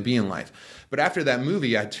necessarily be in life. But after that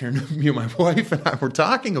movie, I turned to me and my wife and I were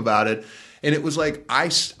talking about it, and it was like I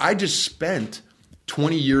just spent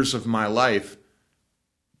 20 years of my life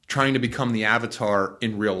trying to become the avatar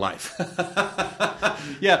in real life.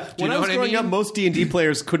 Yeah, when I was growing up, most D&D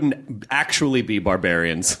players couldn't actually be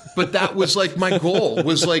barbarians. But that was like my goal,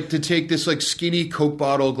 was like to take this like skinny Coke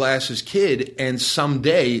bottle glasses kid and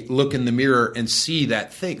someday look in the mirror and see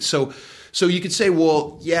that thing. So you could say,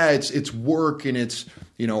 well, yeah, it's work and it's,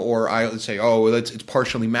 you know, or I would say, oh, well, it's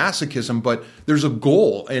partially masochism, but there's a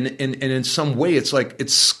goal, and in some way it's like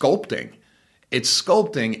it's sculpting. It's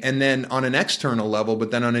sculpting, and then on an external level, but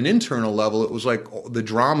then on an internal level, it was like the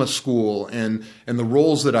drama school and the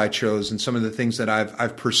roles that I chose and some of the things that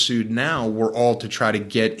I've pursued now were all to try to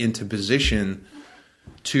get into position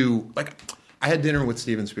to, like, I had dinner with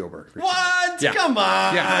Steven Spielberg. What? Yeah. Come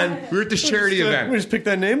on. Yeah. We were at this charity event. We just picked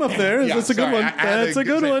that name up there. Yeah, That's a good one. That's a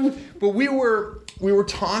good one. But we were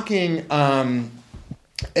talking, and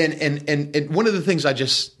one of the things I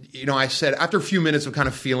just, you know, I said after a few minutes of kind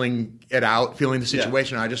of feeling the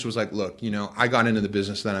situation, I just was like, look, you know, I got into the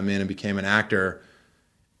business that I'm in and became an actor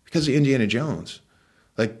because of Indiana Jones.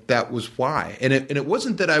 Like, that was why. And it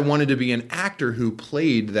wasn't that I wanted to be an actor who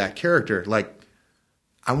played that character. Like,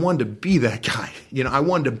 I wanted to be that guy. You know, I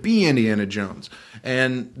wanted to be Indiana Jones.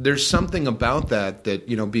 And there's something about that,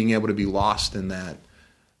 you know, being able to be lost in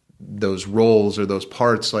those roles or those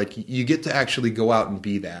parts, like you get to actually go out and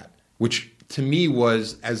be that, which to me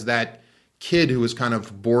was, as that kid who was kind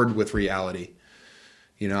of bored with reality,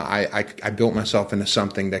 you know, I built myself into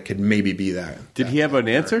something that could maybe be that. Did he have an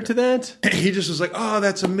answer to that? He just was like, oh,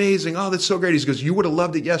 that's amazing. Oh, that's so great. He goes, you would have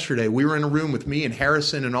loved it yesterday. We were in a room with me and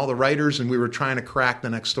Harrison and all the writers, and we were trying to crack the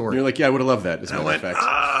next story. And you're like, yeah, I would have loved that. And I went,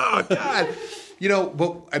 oh, God. You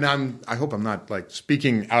know, I hope I'm not like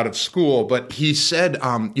speaking out of school, but he said,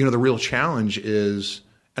 you know, the real challenge is,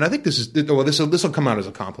 and I think this will come out as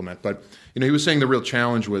a compliment, but, you know, he was saying the real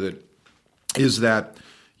challenge with it is that,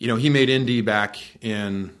 you know, he made Indy back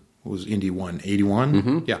in, what was Indy 1, 81?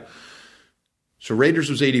 Mm-hmm. Yeah. So Raiders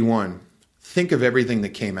was 81. Think of everything that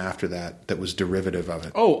came after that was derivative of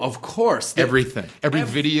it. Oh, of course. Everything. Every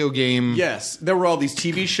video game. Yes. There were all these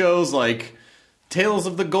TV shows like Tales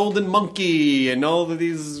of the Golden Monkey and all of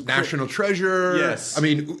these... National Treasure. Yes. I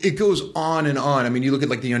mean, it goes on and on. I mean, you look at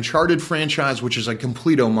like the Uncharted franchise, which is like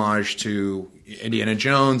complete homage to Indiana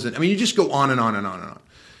Jones. And I mean, you just go on and on and on and on.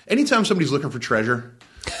 Anytime somebody's looking for treasure...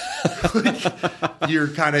 like, you're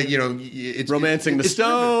kind of, you know, it's romancing the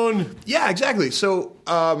stone. Yeah, exactly. So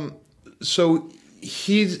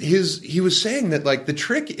he was saying that like the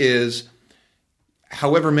trick is,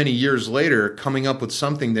 however many years later, coming up with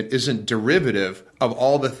something that isn't derivative of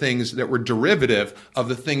all the things that were derivative of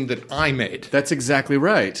the thing that I made. That's exactly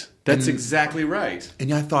right. Exactly right.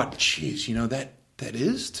 And I thought, geez, you know, that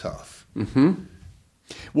is tough. Mm-hmm.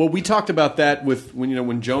 Well, we talked about that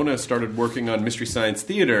when Jonah started working on Mystery Science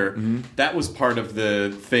Theater. Mm-hmm. That was part of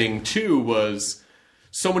the thing too. Was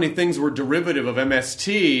so many things were derivative of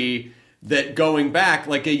MST that going back,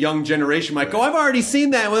 like a young generation might go, "I've already seen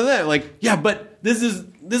that with that." Like, yeah, but this is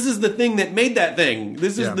the thing that made that thing.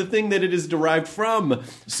 This is the thing that it is derived from.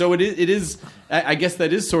 So it is. I guess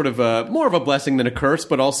that is sort of more of a blessing than a curse,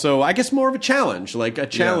 but also I guess more of a challenge. Like a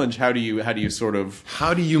challenge. Yeah.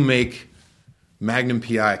 How do you make Magnum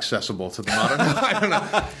PI accessible to the modern? I don't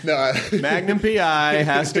know. No. Magnum PI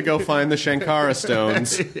has to go find the Shankara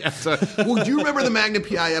stones. Well, do you remember the Magnum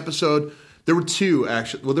PI episode? There were two,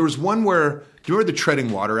 actually. Well, there was one where, do you remember the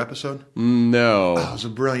Treading Water episode? No. Oh, it was a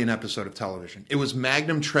brilliant episode of television. It was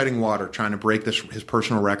Magnum treading water, trying to break his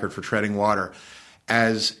personal record for treading water,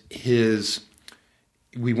 as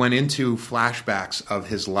we went into flashbacks of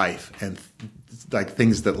his life and like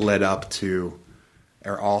things that led up to,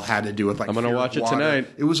 or all had to do with like. I'm gonna watch it tonight.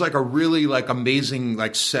 It was like a really like amazing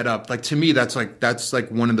like setup. Like to me, that's like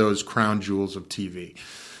one of those crown jewels of TV,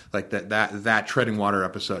 like that Treading Water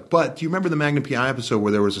episode. But do you remember the Magnum PI episode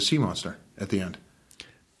where there was a sea monster at the end?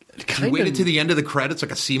 You waited to the end of the credits,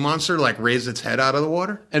 like a sea monster like raised its head out of the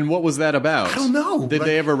water. And what was that about? I don't know. Did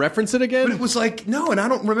they ever reference it again? But it was like no, and I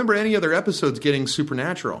don't remember any other episodes getting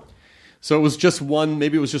supernatural. So it was just one,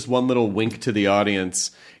 maybe it was just one little wink to the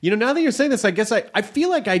audience. You know, now that you're saying this, I guess I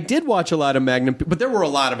feel like I did watch a lot of Magnum, but there were a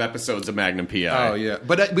lot of episodes of Magnum P.I. Oh yeah,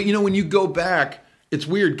 but you know, when you go back, it's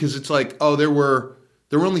weird because it's like, oh, there were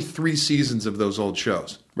only 3 seasons of those old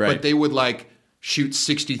shows, right? But they would like shoot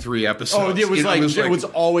 63 episodes. Oh, it was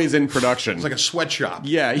always in production. It's like a sweatshop.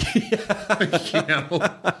 Yeah. You know?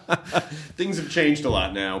 Things have changed a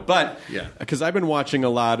lot now, but yeah, because I've been watching a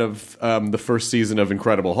lot of the first season of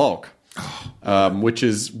Incredible Hulk.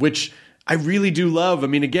 Which I really do love. I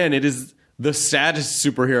mean, again, it is the saddest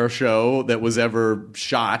superhero show that was ever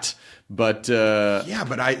shot. But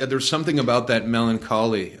there's something about that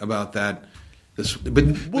melancholy, about that.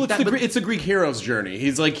 It's a Greek hero's journey.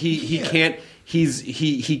 He's like he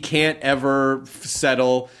can't ever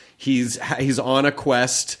settle. He's on a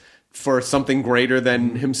quest for something greater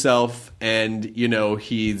than himself, and you know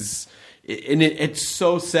it's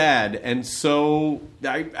so sad and so.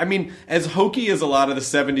 I mean, as hokey as a lot of the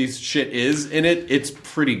 '70s shit is in it, it's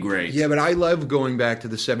pretty great. Yeah, but I love going back to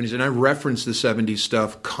the '70s, and I reference the '70s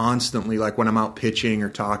stuff constantly. Like when I'm out pitching or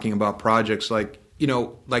talking about projects, like you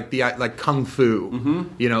know, like Kung Fu.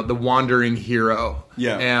 You know, the wandering hero.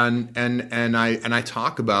 Yeah, and I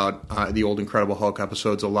talk about the old Incredible Hulk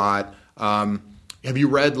episodes a lot. Have you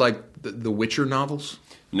read like the Witcher novels?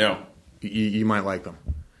 No, you might like them.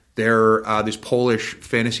 They're these Polish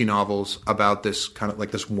fantasy novels about this kind of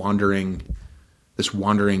like this wandering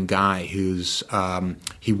guy who's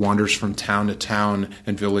he wanders from town to town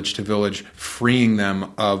and village to village, freeing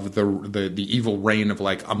them of the evil reign of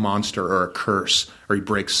like a monster or a curse, or he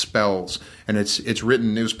breaks spells. And it's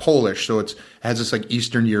written. It was Polish, so it has this like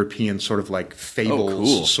Eastern European sort of like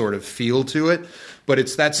fables sort of feel to it. But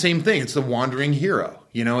it's that same thing. It's the wandering hero.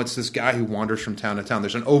 You know, it's this guy who wanders from town to town.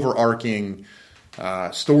 There's an overarching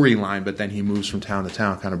storyline, but then he moves from town to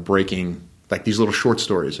town, kind of breaking like these little short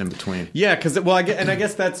stories in between. Yeah, because I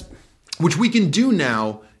guess that's which we can do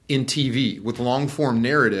now in TV with long form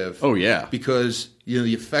narrative. Oh yeah, because you know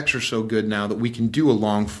the effects are so good now that we can do a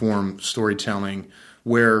long form storytelling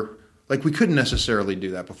where like we couldn't necessarily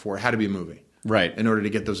do that before. It had to be a movie. Right. In order to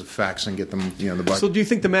get those effects and get them, you know, the budget. So do you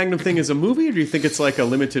think the Magnum thing is a movie, or do you think it's like a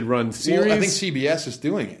limited run series? Well, I think CBS is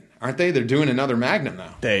doing it. Aren't they? They're doing another Magnum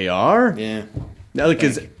now. They are? Yeah. Now, like,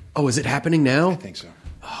 is it happening now? I think so.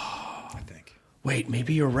 I think. Wait,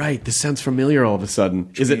 maybe you're right. This sounds familiar all of a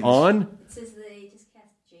sudden. Is it on? It says they just cast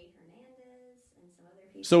Jay Hernandez and some other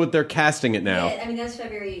people. So they're casting it now. Yeah, I mean, that's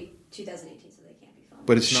February 2018, so they can't be filmed.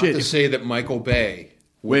 But it's not to say that Michael Bay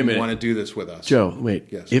wouldn't want to do this with us. Joe, wait.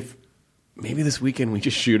 Yes. If maybe this weekend we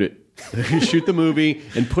just shoot it. Shoot the movie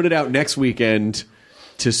and put it out next weekend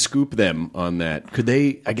to scoop them on that. Could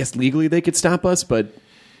they, I guess legally they could stop us, but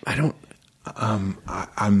I don't.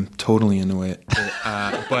 I'm totally into it, but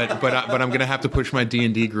I'm going to have to push my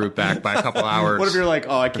D&D group back by a couple hours. What if you're like,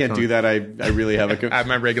 oh, I can't do that. I really have I have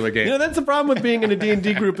my regular game. You know, that's the problem with being in a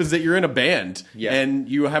D&D group is that you're in a band, and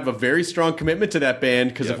you have a very strong commitment to that band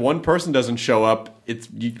because if one person doesn't show up,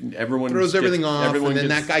 everyone throws everything off, and then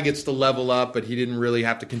that guy gets to level up, but he didn't really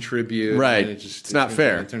have to contribute. Right, and it's not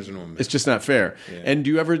fair. It turns into a mess. It's just not fair. Yeah. And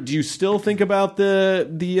do you still think about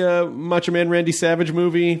the Macho Man Randy Savage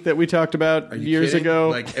movie that we talked about years ago?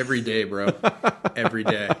 Like every day, bro. Every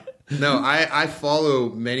day. No, I follow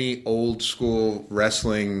many old school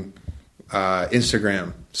wrestling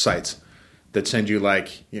Instagram sites that send you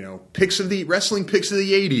like, you know, wrestling pics of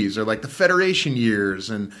the 80s or like the Federation years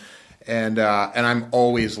and I'm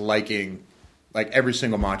always liking like every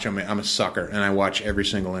single Macho Man. I'm a sucker and I watch every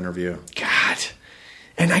single interview. God.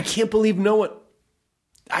 And I can't believe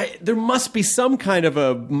there must be some kind of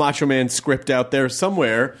a Macho Man script out there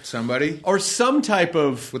somewhere. Somebody? Or some type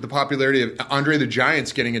of... With the popularity of Andre the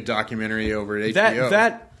Giant's getting a documentary over at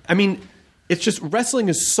HBO. I mean, it's just wrestling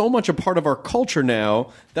is so much a part of our culture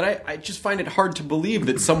now that I just find it hard to believe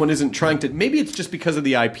that someone isn't trying to... Maybe it's just because of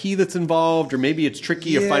the IP that's involved, or maybe it's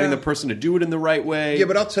tricky of finding the person to do it in the right way. Yeah,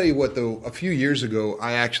 but I'll tell you what, though. A few years ago,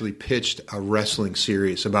 I actually pitched a wrestling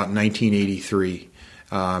series about 1983.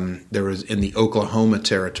 There was in the Oklahoma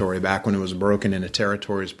territory, back when it was broken into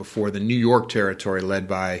territories before the New York territory led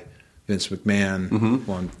by Vince McMahon.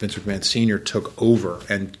 When Vince McMahon Sr. took over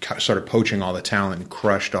and started poaching all the talent and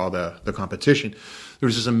crushed all the competition. There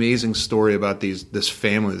was this amazing story about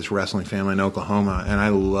this wrestling family in Oklahoma, and I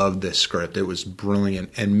loved this script. It was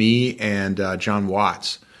brilliant. And me and John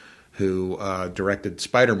Watts, who directed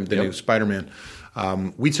the new Spider-Man,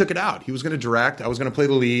 we took it out. He was going to direct. I was going to play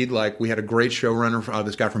the lead. Like, we had a great showrunner,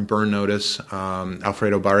 this guy from Burn Notice,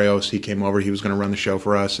 Alfredo Barrios. He came over. He was going to run the show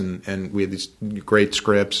for us, and we had these great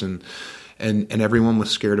scripts. And and everyone was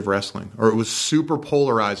scared of wrestling, or it was super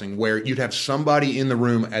polarizing where you'd have somebody in the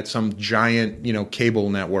room at some giant, cable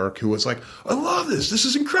network who was like, I love this. This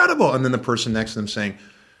is incredible. And then the person next to them saying,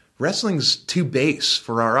 wrestling's too base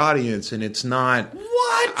for our audience. And it's not.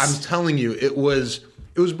 What? I'm telling you, it was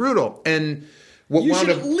brutal. And what You wound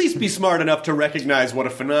should up. at least be smart enough to recognize what a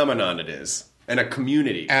phenomenon it is and a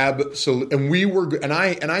community. Absolutely. And we were, and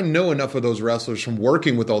I know enough of those wrestlers from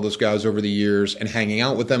working with all those guys over the years and hanging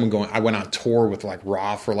out with them and going, I went on tour with like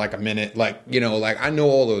Raw for like a minute. Like, I know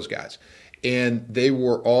all those guys. And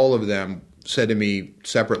all of them said to me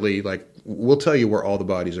separately, like, we'll tell you where all the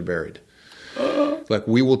bodies are buried. Like,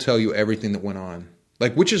 we will tell you everything that went on.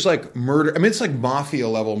 Like, which is like murder. I mean, it's like mafia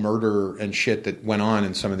level murder and shit that went on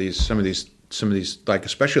in some of these, like,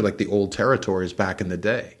 especially like the old territories back in the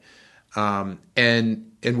day. And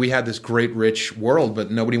we had this great rich world,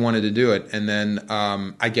 but nobody wanted to do it. And then,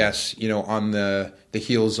 I guess, on the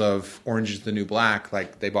heels of Orange is the New Black,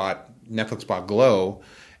 like Netflix bought Glow.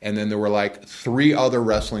 And then there were like 3 other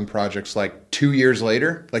wrestling projects, like 2 years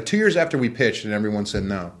later, like 2 years after we pitched and everyone said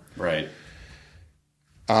no. Right.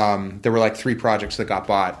 There were like 3 projects that got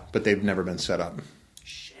bought, but they've never been set up.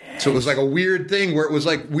 So it was like a weird thing where it was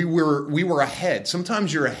like we were ahead.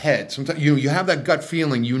 Sometimes you're ahead. Sometimes you have that gut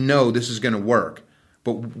feeling, this is going to work,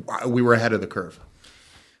 but we were ahead of the curve.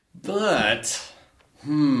 But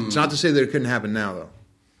It's not to say that it couldn't happen now, though.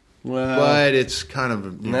 well, But it's kind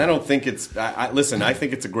of. I don't think it's. Listen, I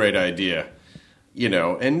think it's a great idea.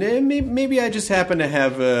 And maybe I just happen to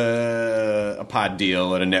have a pod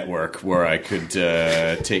deal at a network where I could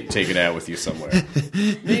take it out with you somewhere.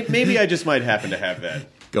 Maybe I just might happen to have that.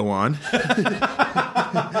 Go on.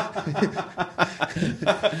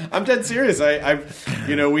 I'm dead serious. I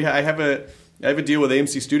have a deal with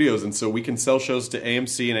AMC Studios, and so we can sell shows to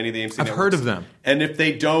AMC and any of the AMC. I've heard of them. And if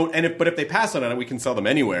they don't, but if they pass on it, we can sell them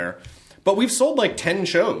anywhere. But we've sold like 10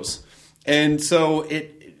 shows, and so I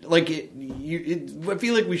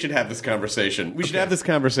feel like we should have this conversation. We should have this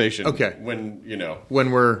conversation. Okay. When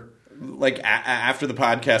we're. Like after the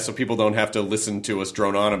podcast, so people don't have to listen to us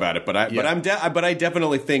drone on about it. But I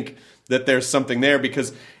definitely think that there's something there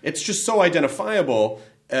because it's just so identifiable,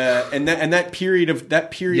 and that period of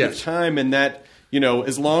time, and that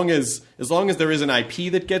as long as there is an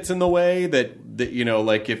IP that gets in the way, that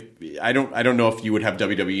like if I don't know if you would have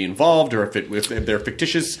WWE involved or if they're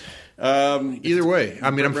fictitious. Either way, I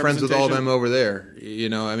mean, I'm friends with all of them over there.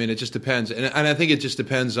 I mean, it just depends, and I think it just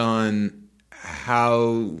depends on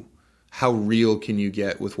how real can you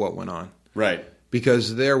get with what went on? Right.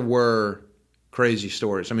 Because there were crazy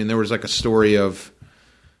stories. I mean, there was like a story of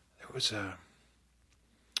there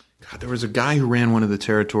was a guy who ran one of the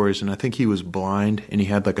territories, and I think he was blind, and he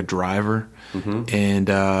had like a driver, and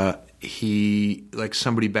somebody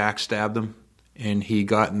backstabbed him, and he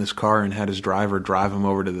got in this car and had his driver drive him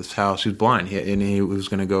over to this house. He was blind, and he was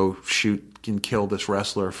going to go shoot and kill this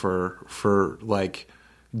wrestler for like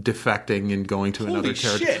defecting and going to another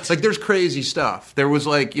territory. Shit. Like, there's crazy stuff. There was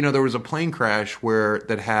there was a plane crash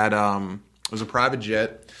that had it was a private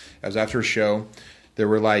jet. It was after a show. There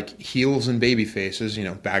were like heels and baby faces,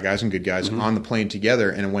 bad guys and good guys on the plane together,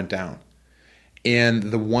 and it went down. And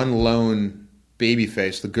the one lone baby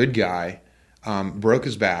face, the good guy, broke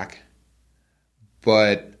his back,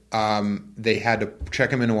 but they had to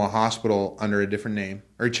check him into a hospital under a different name.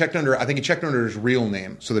 Or I think he checked under his real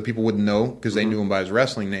name so that people wouldn't know because they knew him by his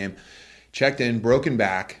wrestling name. Checked in, broken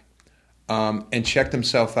back, and checked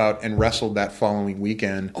himself out and wrestled that following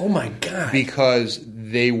weekend. Oh my God. Because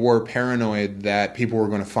they were paranoid that people were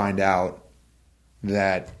going to find out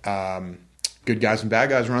that good guys and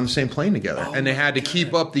bad guys were on the same plane together. And they had to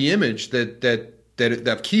keep up the image that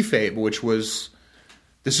kayfabe, which was...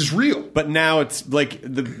 This is real. But now it's like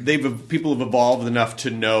people have evolved enough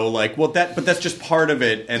to know, like, but that's just part of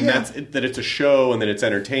it, and that it's a show, and that it's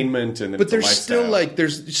entertainment, and that it's a lifestyle.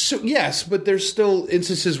 But there's still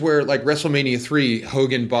instances where, like WrestleMania 3,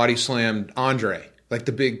 Hogan body slammed Andre, like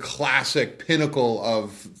the big classic pinnacle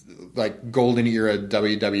of like golden era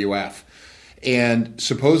WWF, and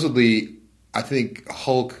supposedly, I think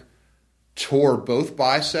Hulk tore both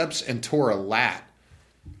biceps and tore a lat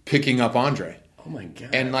picking up Andre. Oh my God.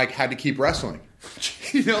 And like had to keep wrestling.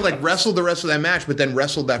 Wrestled the rest of that match, but then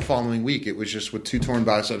wrestled that following week. It was just with 2 torn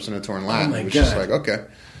biceps and a torn lat. Oh my it was God. just like, okay.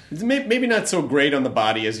 It's maybe not so great on the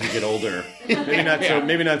body as you get older.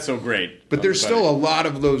 Maybe not so great. But there's still a lot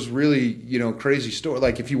of those really, crazy stories.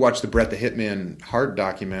 Like if you watch the Bret the Hitman Hart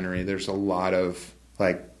documentary, there's a lot of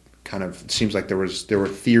like kind of, it seems like there were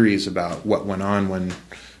theories about what went on when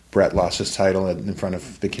Brett lost his title in front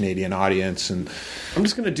of the Canadian audience, and I'm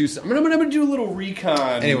just gonna do. I'm gonna do a little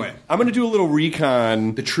recon. Anyway. I'm gonna do a little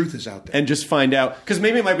recon. the truth is out there. And just find out, because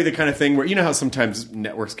maybe it might be the kind of thing where, you know how sometimes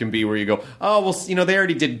networks can be where you go, oh, well, you know, they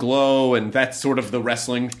already did Glow, and that's sort of the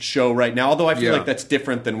wrestling show right now. Although I feel like that's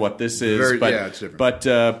different than what this is. It's different.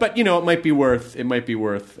 But you know, it might be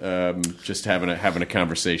worth just having a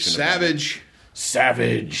conversation.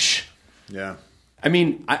 Savage. Yeah. I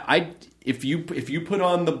mean, if you put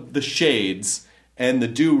on the shades and the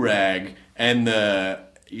do-rag and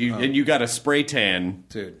and you got a spray tan,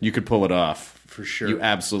 dude, you could pull it off. For sure. You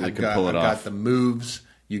absolutely could pull it off. I've got the moves.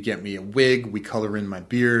 You get me a wig. We color in my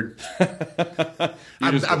beard.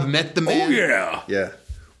 I've met the man. Oh, yeah. Yeah.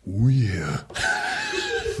 Oh, yeah.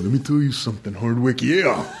 Let me tell you something, Hardwick.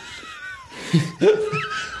 Yeah.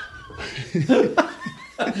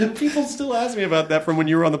 People still ask me about that from when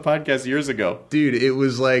you were on the podcast years ago. Dude, that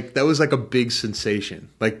was like a big sensation.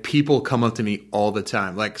 Like, people come up to me all the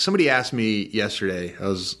time. Like, somebody asked me yesterday, I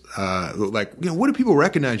was like, you know, what do people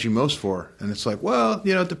recognize you most for? And it's like, well,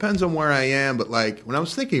 you know, it depends on where I am. But like, when I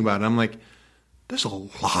was thinking about it, I'm like, there's a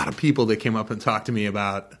lot of people that came up and talked to me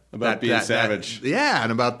about being savage.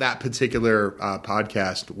 And about that particular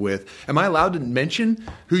podcast with. Am I allowed to mention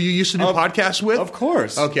who you used to do podcasts with? Of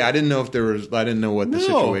course. Okay, I didn't know what the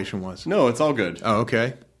situation was. No, it's all good. Oh,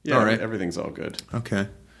 okay. Yeah, all right. Everything's all good. Okay.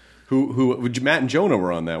 Who Matt and Jonah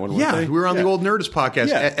were on that one, weren't they? We were on the Old Nerdist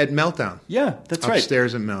podcast at Meltdown. Yeah, that's right.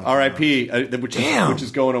 Upstairs at Meltdown. R.I.P., which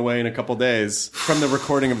is going away in a couple days from the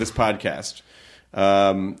recording of this podcast.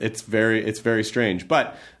 It's very strange,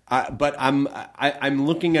 but I'm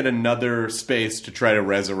looking at another space to try to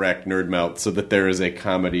resurrect Nerd Melt so that there is a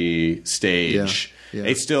comedy stage. Yeah.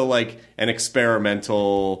 It's still like an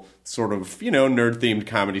experimental sort of, you know, nerd-themed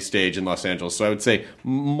comedy stage in Los Angeles. So I would say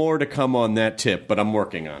more to come on that tip, but I'm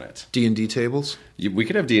working on it. D&D tables? We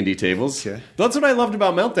could have D&D tables. Okay. That's what I loved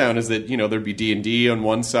about Meltdown is that, you know, there'd be D&D on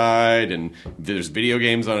one side and there's video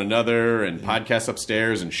games on another and podcasts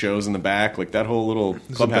upstairs and shows in the back. Like that whole little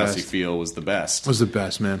clubhousey feel was the best. It was the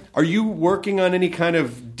best, man. Are you working on any kind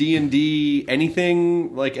of D&D,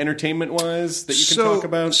 anything like entertainment-wise that you can talk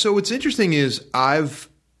about? So what's interesting is I'm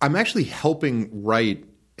actually helping write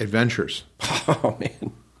adventures. Oh,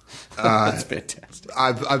 man. That's fantastic.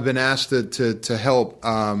 I've been asked to help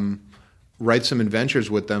write some adventures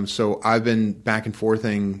with them. So I've been back and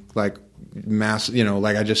forthing like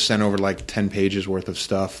like I just sent over like 10 pages worth of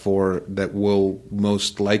stuff that will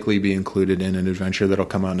most likely be included in an adventure that'll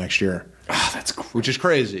come out next year. Oh, that's cool. Which is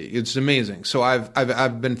crazy. It's amazing. So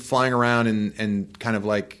I've been flying around and kind of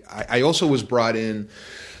like I also was brought in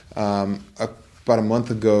about a month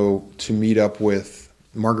ago to meet up with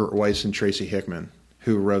Margaret Weiss and Tracy Hickman,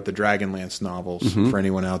 who wrote the Dragonlance novels, for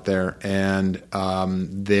anyone out there. And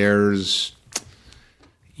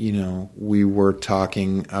we were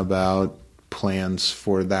talking about plans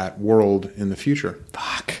for that world in the future.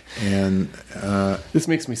 Fuck. And this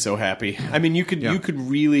makes me so happy. I mean, you could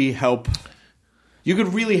really help. You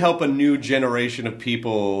could really help a new generation of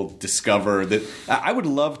people discover that. I would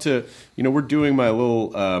love to. You know, we're doing my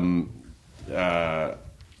little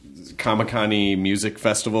Kamikani Music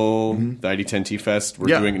Festival, the ID10T Fest.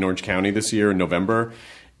 We're doing in Orange County this year in November.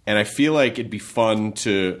 And I feel like it'd be fun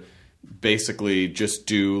to basically just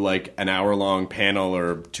do like an hour-long panel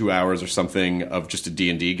or 2 hours or something of just a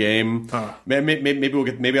D&D game.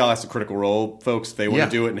 Maybe I'll ask the Critical Role folks if they want to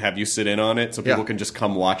do it and have you sit in on it so people can just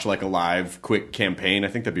come watch like a live, quick campaign. I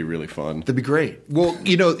think that'd be really fun. That'd be great. Well,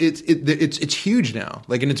 you know, it's huge now.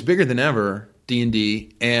 Like, and it's bigger than ever,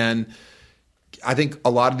 D&D. And I think a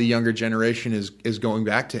lot of the younger generation is going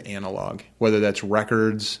back to analog, whether that's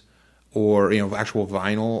records or, you know, actual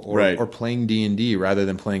vinyl or playing D&D rather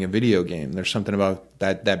than playing a video game. There's something about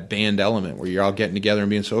that band element where you're all getting together and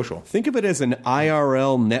being social. Think of it as an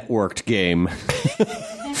IRL networked game.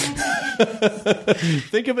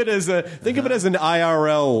 Think of it as an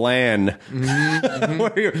IRL LAN,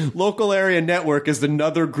 where your local area network is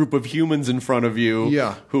another group of humans in front of you,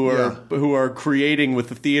 who are creating with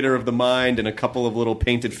the theater of the mind and a couple of little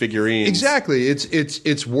painted figurines. Exactly,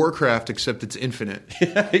 it's Warcraft except it's infinite.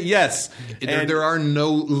 Yes, there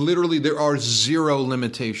are zero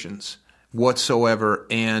limitations whatsoever,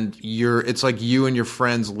 and it's like you and your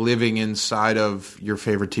friends living inside of your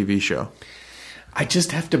favorite TV show. I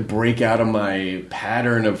just have to break out of my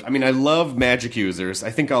pattern of... I mean, I love magic users.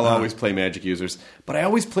 I think I'll always play magic users. But I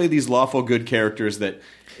always play these lawful good characters that...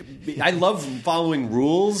 I love following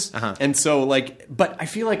rules. And so, like... But I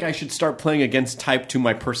feel like I should start playing against type to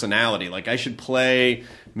my personality. Like, I should play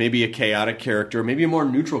maybe a chaotic character, maybe a more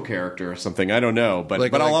neutral character or something. I don't know.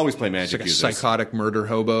 But I'll always play magic users. Like a psychotic murder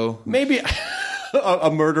hobo? Maybe...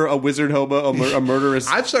 a wizard hobo, a murderous.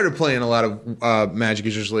 I've started playing a lot of Magic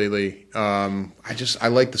Users lately. I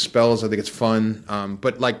like the spells. I think it's fun.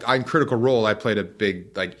 But like on Critical Role, I played a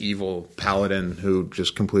big like evil paladin who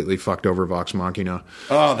just completely fucked over Vox Machina.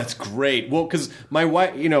 Oh, that's great. Well, because my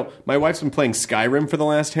wife's been playing Skyrim for the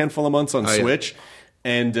last handful of months on Switch,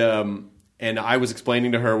 and I was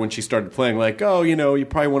explaining to her when she started playing, like, oh, you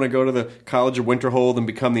probably want to go to the College of Winterhold and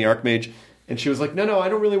become the Archmage. And she was like, no, I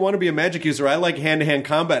don't really want to be a magic user. I like hand-to-hand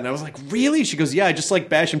combat. And I was like, really? She goes, yeah, I just like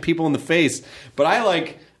bashing people in the face. But I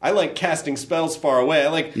like casting spells far away. I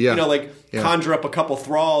like, conjure up a couple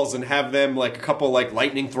thralls and have them, like, a couple, like,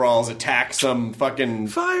 lightning thralls attack some fucking...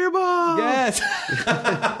 Fireball! Yes!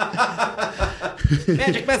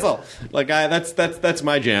 Magic missile! Like, that's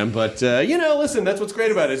my jam. But, listen, that's what's great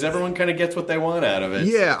about it, is everyone kind of gets what they want out of it.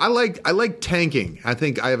 Yeah, I like tanking. I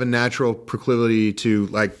think I have a natural proclivity to,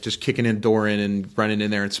 like, just kicking a door in and running in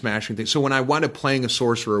there and smashing things. So when I wind up playing a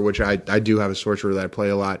sorcerer, which I do have a sorcerer that I play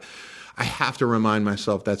a lot, I have to remind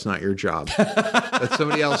myself that's not your job. That's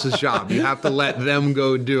somebody else's job. You have to let them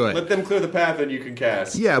go do it. Let them clear the path and you can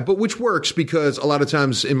cast. Yeah, but which works because a lot of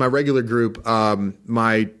times in my regular group,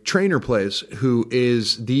 my trainer plays, who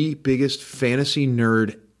is the biggest fantasy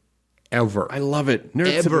nerd ever. I love it.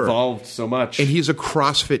 Nerds have evolved so much. And he's a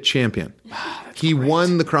CrossFit champion. He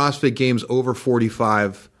won the CrossFit Games over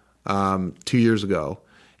 45 2 years ago.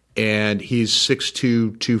 And he's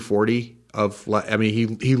 6'2", 240.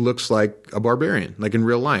 He looks like a barbarian, like in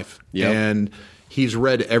real life. Yep. And he's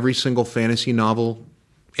read every single fantasy novel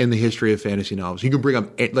in the history of fantasy novels. You can bring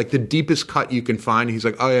up like the deepest cut you can find. He's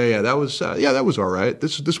like, oh yeah, that was all right.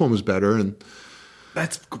 This one was better. And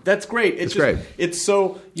that's great. It's great. It's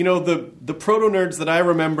so, the proto nerds that I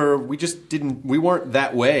remember, we weren't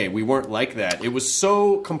that way. We weren't like that. It was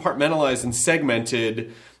so compartmentalized and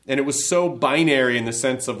segmented. And it was so binary in the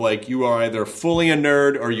sense of, like, you are either fully a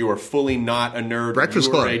nerd or you are fully not a nerd. Breakfast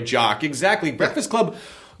Club. Club. A jock. Exactly. Breakfast Club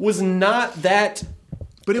was not that...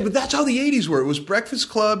 But that's how the 80s were. It was Breakfast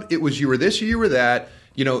Club. It was you were this or you were that.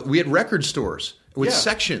 We had record stores with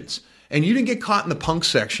sections. And you didn't get caught in the punk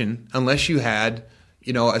section unless you had...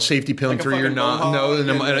 a safety pin through your nose.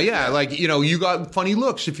 You got funny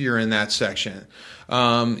looks if you're in that section.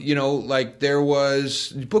 There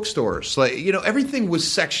was bookstores. Everything was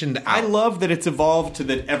sectioned out. I love that it's evolved to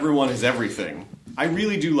that everyone is everything. I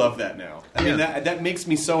really do love that now. I mean, that makes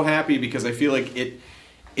me so happy because I feel like it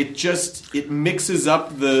mixes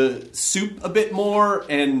up the soup a bit more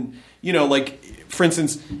and, for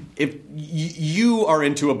instance, if you are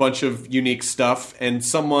into a bunch of unique stuff and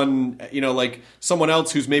someone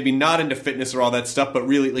else who's maybe not into fitness or all that stuff, but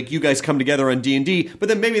really, like, you guys come together on D&D, but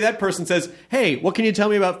then maybe that person says, hey, what can you tell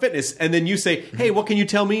me about fitness? And then you say, hey, what can you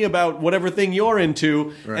tell me about whatever thing you're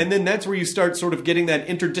into? Right. And then that's where you start sort of getting that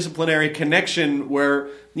interdisciplinary connection where,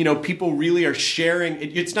 people really are sharing.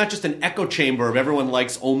 It's not just an echo chamber of everyone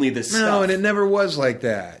likes only this stuff. No, and it never was like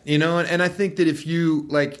that, and I think that if you,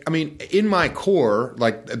 in my core,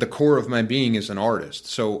 the core of my being is an artist.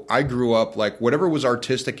 So I grew up, whatever was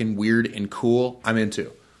artistic and weird and cool, I'm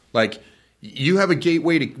into. You have a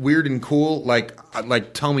gateway to weird and cool,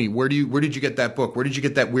 tell me, where did you get that book? Where did you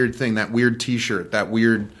get that weird thing, that weird T-shirt, that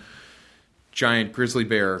weird giant grizzly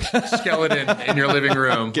bear skeleton in your living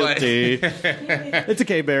room? Guilty. It's a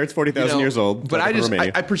cave bear. It's 40,000 years old. But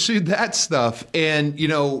I pursued that stuff, and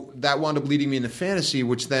that wound up leading me into fantasy.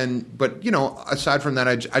 Which then, aside from that,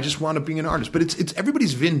 I just wound up being an artist. But it's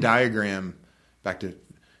everybody's Venn diagram. Back to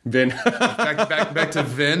Vin. back to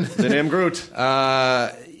Vin. Vin M. Groot.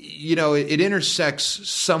 It intersects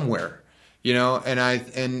somewhere. And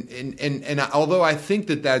although I think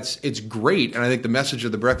it's great, and I think the message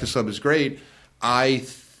of the Breakfast Club is great,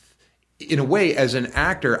 in a way, as an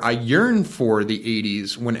actor, I yearn for the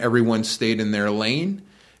 80s when everyone stayed in their lane,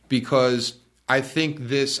 because I think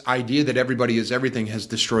this idea that everybody is everything has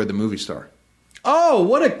destroyed the movie star. Oh,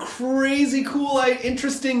 what a crazy, cool,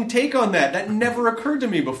 interesting take on that. That never occurred to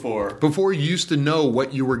me before. Before, you used to know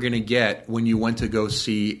what you were going to get when you went to go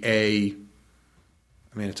see a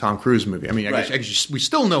Tom Cruise movie. I guess we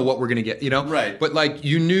still know what we're going to get, Right. But,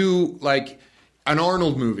 you knew, an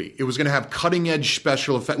Arnold movie. It was going to have cutting-edge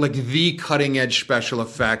special effects, the cutting-edge special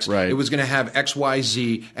effects. Right. It was going to have X, Y,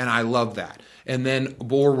 Z, and I love that. And then,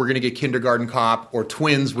 or we're going to get Kindergarten Cop or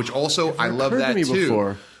Twins, which also, I love that, too.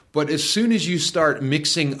 Before. But as soon as you start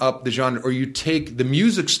mixing up the genre, or you take the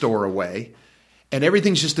music store away, and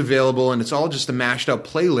everything's just available, and it's all just a mashed up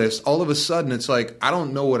playlist, all of a sudden it's like, I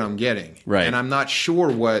don't know what I'm getting. Right. And I'm not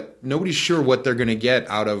sure nobody's sure what they're going to get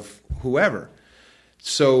out of whoever.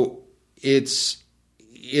 So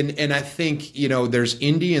and I think, there's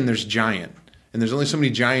indie and there's giant. And there's only so many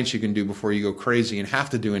giants you can do before you go crazy and have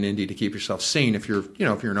to do an indie to keep yourself sane if you're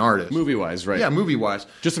an artist. Movie-wise, right? Yeah, movie-wise.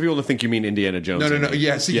 Just for people to think you mean Indiana Jones. No.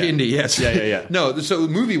 Yes, indie, yes. Yeah. No, so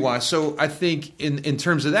movie-wise, so I think in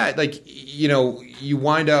terms of that, like, you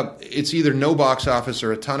wind up, it's either no box office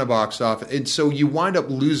or a ton of box office. And so you wind up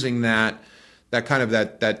losing that kind of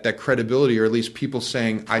that credibility, or at least people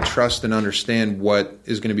saying, I trust and understand what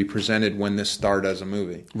is going to be presented when this star does a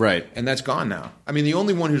movie. Right. And that's gone now. I mean, the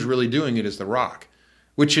only one who's really doing it is The Rock,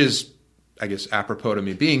 which is, I guess, apropos to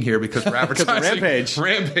me being here because we're advertising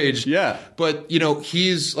Rampage. Yeah. But,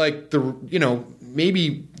 he's like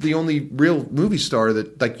maybe the only real movie star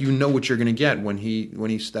that, like, what you're going to get when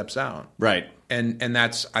he steps out. Right. And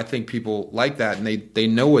that's, I think people like that, and they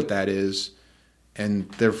know what that is, and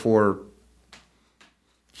therefore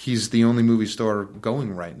he's the only movie star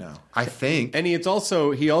going right now, I think. And he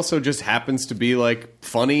also just happens to be like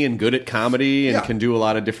funny and good at comedy and can do a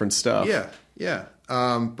lot of different stuff. Yeah.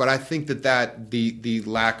 But I think that the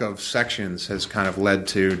lack of sections has kind of led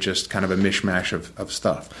to just kind of a mishmash of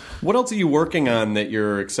stuff. What else are you working on that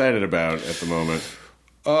you're excited about at the moment?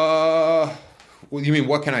 Well, you mean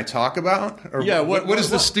what can I talk about? Or yeah. What is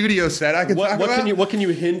the studio set I can talk about? What can you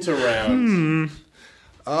hint around?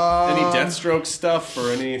 Any Deathstroke stuff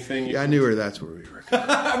or anything? Yeah, I knew that's where we were.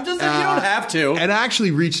 I'm just saying you don't have to. And I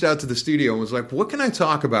actually reached out to the studio and was like, what can I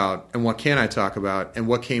talk about and what can I talk about? And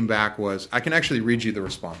what came back was, I can actually read you the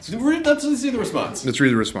response. Let's see the response. Let's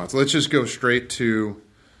read the response. Let's just go straight to...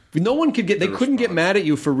 No one could they couldn't get mad at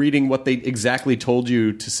you for reading what they exactly told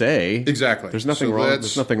you to say. Exactly. There's nothing wrong.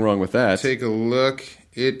 There's nothing wrong with that. Take a look.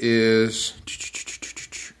 It is...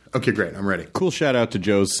 Okay, great. I'm ready. Cool shout out to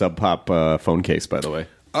Joe's Sub Pop phone case, by the way.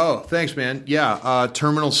 Oh, thanks, man. Yeah,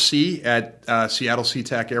 Terminal C at Seattle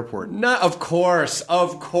SeaTac Airport. Of course.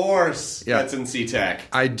 Yeah. That's in SeaTac.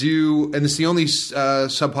 I do, and it's the only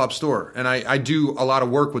Sub Pop store. And I do a lot of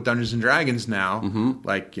work with Dungeons & Dragons now,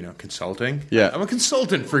 like, consulting. Yeah. I'm a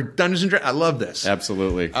consultant for Dungeons & Dragons. I love this.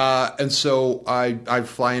 Absolutely. And so I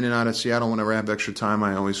fly in and out of Seattle whenever I have extra time.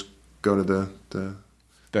 I always go to the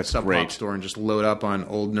Sub Pop store and just load up on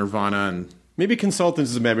old Nirvana and... Maybe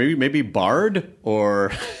consultants is a man. Maybe bard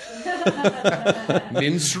or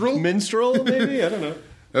minstrel. Maybe, I don't know.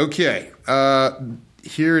 Okay,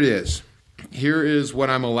 here it is. Here is what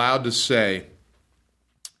I'm allowed to say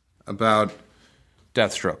about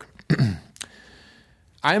Deathstroke.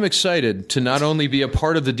 I am excited to not only be a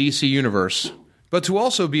part of the DC universe, but to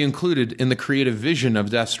also be included in the creative vision of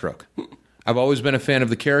Deathstroke. I've always been a fan of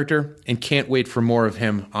the character and can't wait for more of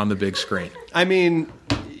him on the big screen. I mean,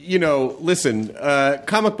 listen,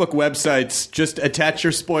 comic book websites, just attach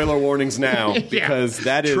your spoiler warnings now because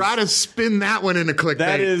that is... Try to spin that one into clickbait.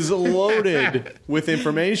 That is loaded with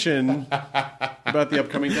information about the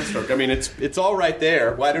upcoming Deathstroke. I mean, it's all right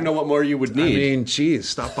there. Well, I don't know what more you would need. I mean, geez,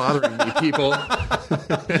 stop bothering me, people.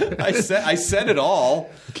 I said it all.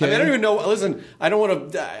 Okay. I mean, I don't even know. Listen, I don't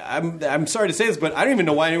want to... I'm sorry to say this, but I don't even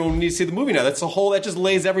know why anyone needs to see the movie now. That just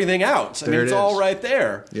lays everything out. I mean, it's all right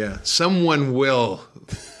there. Yeah. Someone will...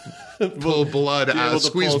 pull blood out,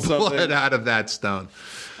 squeeze blood out of that stone.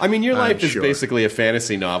 I mean, your life is basically a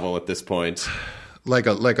fantasy novel at this point. Like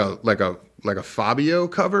a Fabio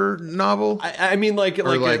cover novel. I mean, like a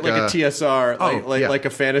TSR, like a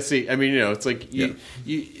fantasy. I mean, it's like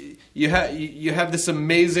you have this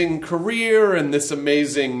amazing career and this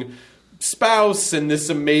amazing spouse and this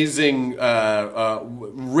amazing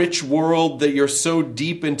rich world that you're so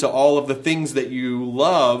deep into all of the things that you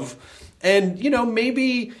love, and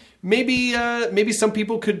maybe some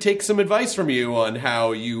people could take some advice from you on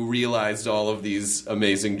how you realized all of these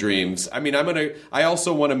amazing dreams. I mean, I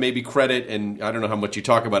also want to maybe credit, and I don't know how much you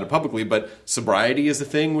talk about it publicly, but sobriety is a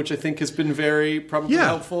thing which I think has been very probably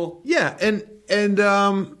helpful. Yeah, and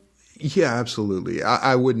yeah, absolutely.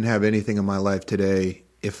 I wouldn't have anything in my life today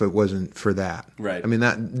if it wasn't for that. Right. I mean,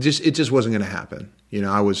 it just wasn't going to happen.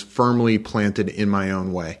 I was firmly planted in my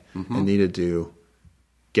own way and needed to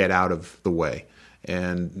get out of the way.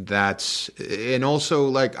 And also,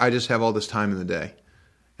 like, I just have all this time in the day,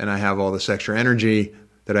 and I have all this extra energy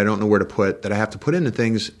that I don't know where to put, that I have to put into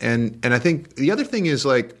things. And I think the other thing is,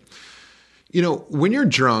 like, when you're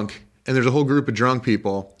drunk and there's a whole group of drunk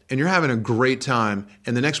people and you're having a great time,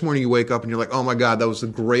 and the next morning you wake up and you're like, oh my God, that was the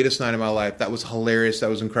greatest night of my life. That was hilarious. That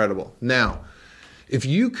was incredible. Now, if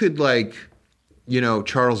you could, like,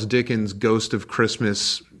 Charles Dickens' Ghost of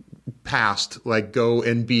Christmas past, like, go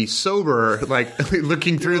and be sober, like,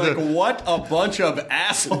 looking through what a bunch of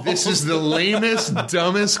assholes. This is the lamest,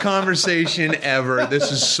 dumbest conversation ever.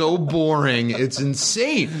 This is so boring. It's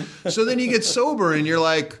insane. So then you get sober and you're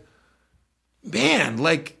like, man,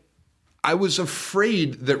 like, I was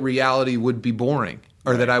afraid that reality would be boring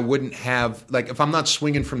or that I wouldn't have, like, if I'm not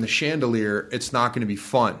swinging from the chandelier, it's not going to be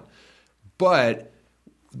fun. But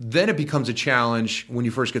then it becomes a challenge when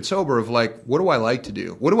you first get sober of like, what do I like to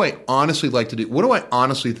do? What do I honestly like to do? What do I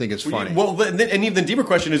honestly think is funny? Well, and even the deeper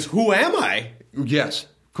question is, who am I? Yes,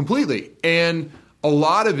 completely. And a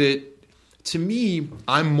lot of it, to me,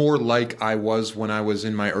 I'm more like I was when I was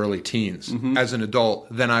in my early teens as an adult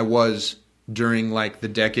than I was during like the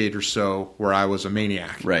decade or so where I was a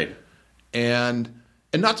maniac. Right. And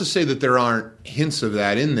not to say that there aren't hints of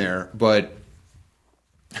that in there, but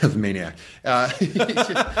of maniac.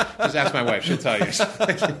 Just ask my wife; she'll tell you.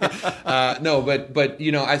 No, but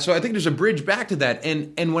you know, so I think there's a bridge back to that.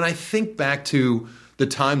 And when I think back to the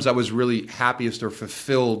times I was really happiest or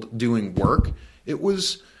fulfilled doing work, it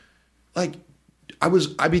was like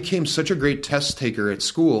I became such a great test taker at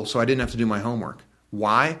school, so I didn't have to do my homework.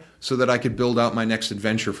 Why? So that I could build out my next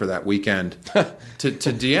adventure for that weekend to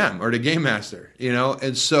DM or to Game Master, you know?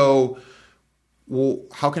 And so, well,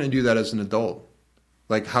 how can I do that as an adult?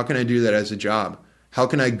 Like, how can I do that as a job? How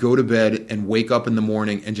can I go to bed and wake up in the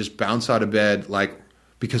morning and just bounce out of bed, like,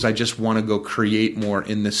 because I just want to go create more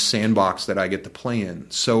in this sandbox that I get to play in?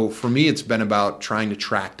 So for me, it's been about trying to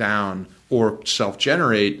track down or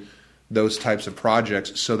self-generate those types of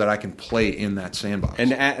projects so that I can play in that sandbox.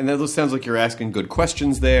 And that sounds like you're asking good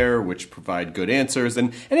questions there, which provide good answers.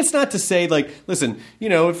 And it's not to say, like, listen, you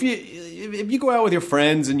know, if you go out with your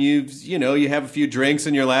friends and you have a few drinks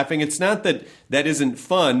and you're laughing, it's not that isn't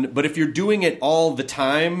fun. But if you're doing it all the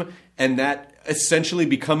time and that essentially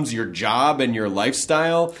becomes your job and your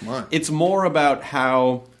lifestyle, it's more about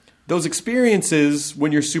how those experiences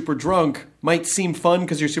when you're super drunk might seem fun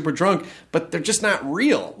because you're super drunk, but they're just not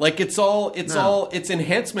real. Like it's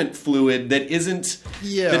enhancement fluid that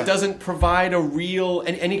that doesn't provide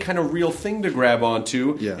any kind of real thing to grab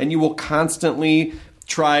onto. Yeah. And you will constantly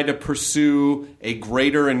try to pursue a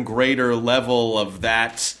greater and greater level of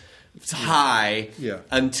that high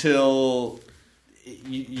until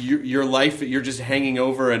your life, you're just hanging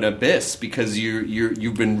over an abyss because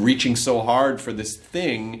you've been reaching so hard for this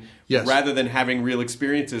thing. Yes. Rather than having real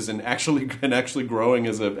experiences and actually growing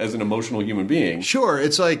as an emotional human being. Sure,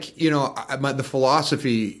 it's like, you know, the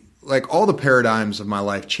philosophy, like all the paradigms of my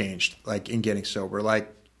life changed, like in getting sober. Like,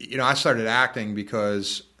 you know, I started acting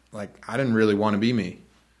because like I didn't really want to be me,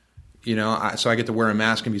 you know, so I get to wear a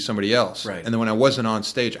mask and be somebody else. Right. And then when I wasn't on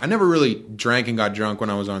stage, I never really drank and got drunk when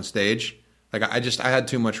I was on stage. Like I had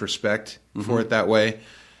too much respect for it that way.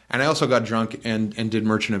 And I also got drunk and did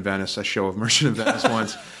Merchant of Venice, a show of Merchant of Venice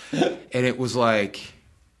once. And it was like,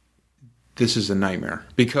 this is a nightmare.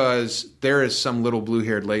 Because there is some little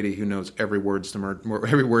blue-haired lady who knows every word to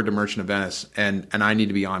Merchant of Venice, and I need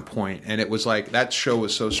to be on point. And it was like, that show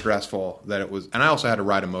was so stressful that it was... And I also had to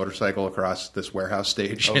ride a motorcycle across this warehouse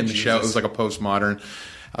stage in the show. It was like a postmodern.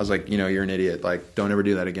 I was like, you know, you're an idiot. Like, don't ever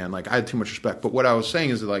do that again. Like, I had too much respect. But what I was saying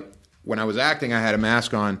is that, like, when I was acting, I had a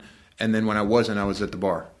mask on, and then when I wasn't, I was at the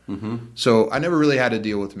bar. So I never really had to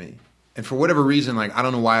deal with me. And for whatever reason, like, I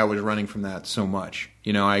don't know why I was running from that so much.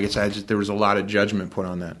 You know, I guess there was a lot of judgment put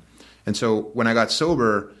on that. And so when I got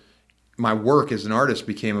sober, my work as an artist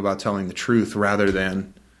became about telling the truth rather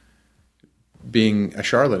than being a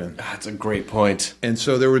charlatan. That's a great point. And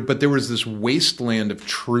so there was this wasteland of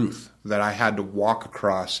truth that I had to walk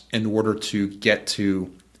across in order to get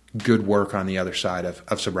to good work on the other side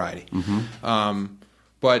of sobriety.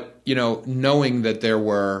 But, you know, knowing that there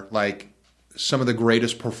were, like, some of the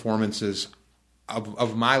greatest performances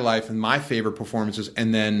of my life and my favorite performances,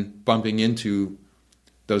 and then bumping into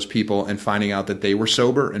those people and finding out that they were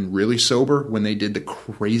sober and really sober when they did the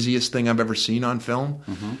craziest thing I've ever seen on film,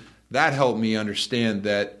 that helped me understand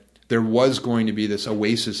that there was going to be this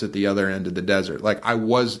oasis at the other end of the desert. Like, I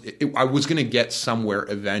was going to get somewhere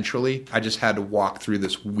eventually. I just had to walk through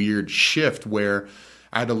this weird shift where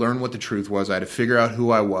I had to learn what the truth was. I had to figure out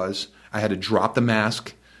who I was. I had to drop the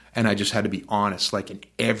mask, and I just had to be honest, like in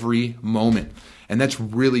every moment. And that's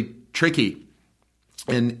really tricky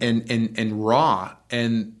and raw.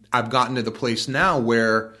 And I've gotten to the place now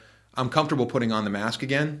where I'm comfortable putting on the mask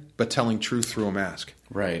again, but telling truth through a mask.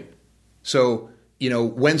 Right. So, you know,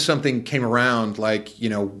 when something came around, like, you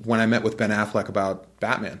know, when I met with Ben Affleck about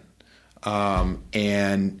Batman,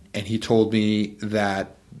 and he told me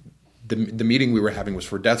that the meeting we were having was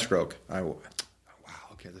for Deathstroke. Wow,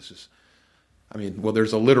 okay, this is... I mean, well,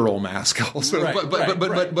 there's a literal mask also,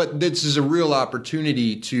 right, but this is a real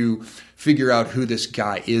opportunity to figure out who this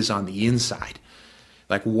guy is on the inside,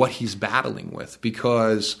 like what he's battling with,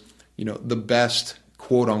 because, you know, the best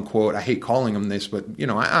quote unquote, I hate calling them this, but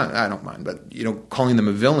I don't mind. But calling them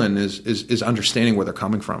a villain is understanding where they're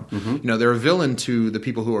coming from. They're a villain to the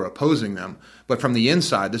people who are opposing them, but from the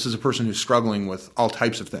inside, this is a person who's struggling with all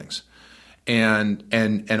types of things. And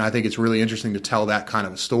I think it's really interesting to tell that kind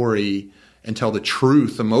of a story and tell the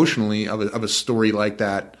truth emotionally of a story like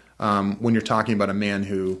that when you're talking about a man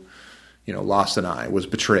who, lost an eye, was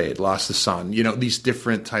betrayed, lost a son, these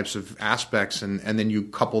different types of aspects. And then you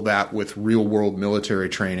couple that with real world military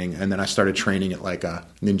training. And then I started training at like a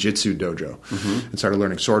ninjutsu dojo and started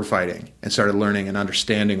learning sword fighting and started learning and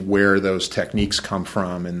understanding where those techniques come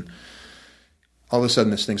from. And all of a sudden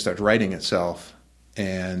this thing starts writing itself.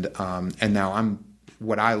 And now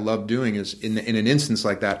what I love doing is in an instance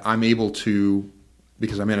like that, I'm able to,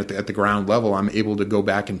 because I'm at the ground level, I'm able to go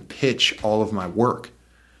back and pitch all of my work.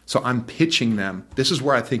 So I'm pitching them. This is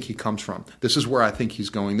where I think he comes from. This is where I think he's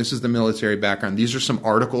going. This is the military background. These are some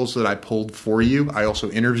articles that I pulled for you. I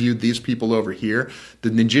also interviewed these people over here. The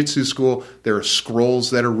ninjutsu school, there are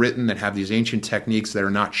scrolls that are written that have these ancient techniques that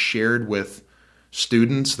are not shared with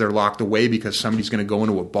students. They're locked away because somebody's going to go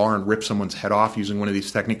into a bar and rip someone's head off using one of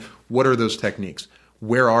these techniques. What are those techniques?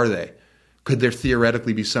 Where are they? Could there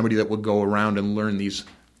theoretically be somebody that would go around and learn these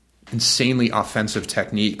insanely offensive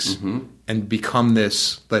techniques and become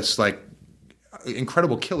this like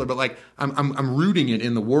incredible killer? But like I'm rooting it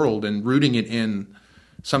in the world and rooting it in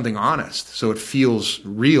something honest, so it feels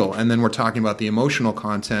real. And then we're talking about the emotional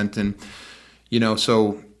content, and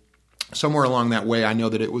so somewhere along that way, I know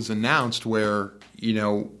that it was announced where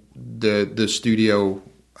the studio.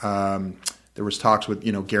 There was talks with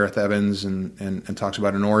Gareth Evans and talks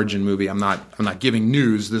about an origin movie. I'm not giving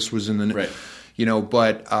news. This was in the right.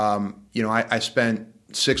 But I spent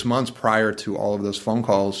 6 months prior to all of those phone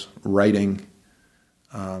calls writing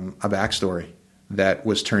a backstory that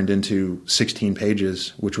was turned into 16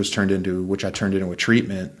 pages, which I turned into a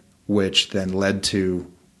treatment, which then led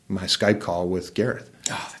to my Skype call with Gareth.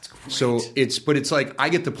 Oh, that's great. So it's like I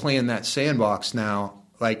get to play in that sandbox now.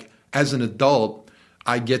 Like as an adult,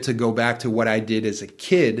 I get to go back to what I did as a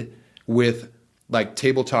kid with like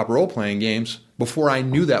tabletop role-playing games before I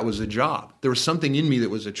knew that was a job. There was something in me that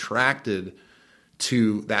was attracted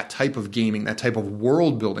to that type of gaming, that type of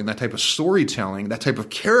world building, that type of storytelling, that type of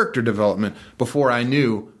character development before I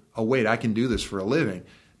knew, oh wait, I can do this for a living.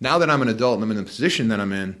 Now that I'm an adult and I'm in the position that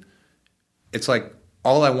I'm in, it's like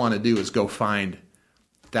all I want to do is go find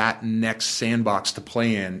that next sandbox to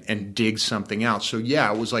play in and dig something out. So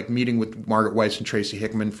yeah, it was like meeting with Margaret Weis and Tracy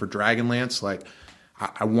Hickman for Dragonlance. Like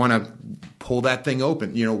I want to pull that thing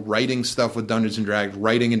open, writing stuff with Dungeons and Dragons,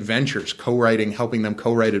 writing adventures, co-writing, helping them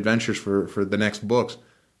co-write adventures for the next books.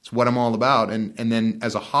 It's what I'm all about. And then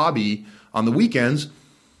as a hobby on the weekends,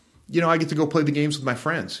 I get to go play the games with my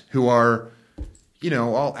friends who are,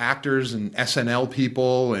 all actors and SNL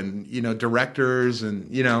people and, directors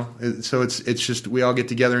and, so it's just, we all get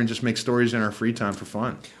together and just make stories in our free time for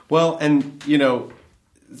fun. Well, and,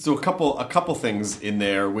 so a couple things in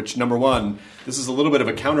there, which number one, this is a little bit of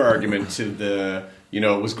a counter argument to the,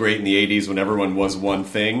 it was great in the 80s when everyone was one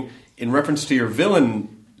thing. In reference to your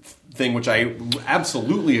villain thing, which I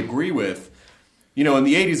absolutely agree with, in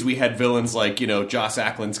the 80s we had villains like, Joss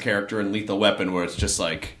Ackland's character in Lethal Weapon, where it's just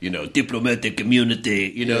like, diplomatic immunity,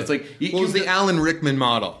 it's like... What was the Alan Rickman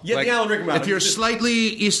model? Yeah, like, the Alan Rickman model. If you're slightly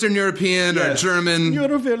Eastern European or German...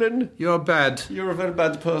 You're a villain. You're bad. You're a very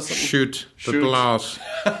bad person. Shoot. The blouse.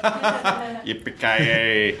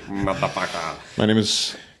 Yippee-ki-yay, motherfucker. My name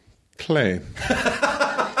is Clay.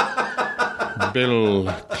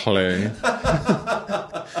 Bill Clay.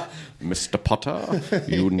 Mr. Potter,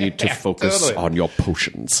 you need to focus on your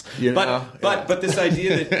potions. But this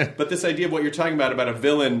idea of what you're talking about a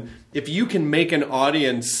villain, if you can make an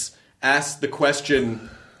audience ask the question,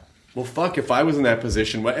 well, fuck, if I was in that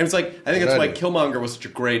position, and it's like, I think that's why Killmonger was such a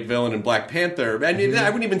great villain in Black Panther. I mean, I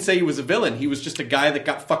wouldn't even say he was a villain. He was just a guy that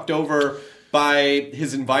got fucked over by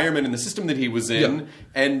his environment and the system that he was in,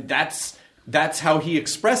 and that's how he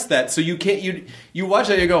expressed that. So you you watch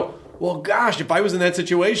that and you go, well, gosh, if I was in that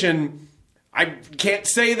situation, I can't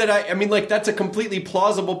say that I mean, like, that's a completely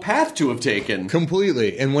plausible path to have taken.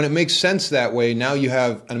 Completely. And when it makes sense that way, now you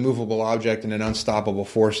have an immovable object and an unstoppable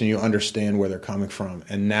force, and you understand where they're coming from.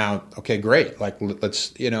 And now, okay, great. Like,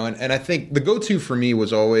 let's, and I think the go-to for me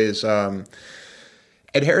was always Ed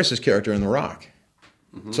Harris's character in The Rock.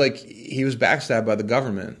 Mm-hmm. It's like he was backstabbed by the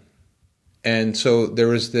government. And so there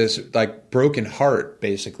was this like broken heart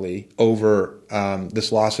basically over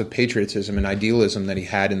this loss of patriotism and idealism that he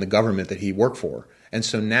had in the government that he worked for. And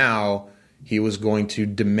so now he was going to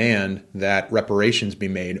demand that reparations be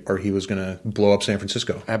made, or he was going to blow up San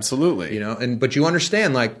Francisco. Absolutely. But you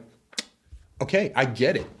understand, like, okay, I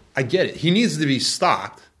get it. He needs to be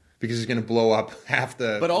stocked because he's going to blow up half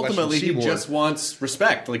the. But ultimately, he just wants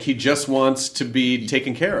respect. Like he just wants to be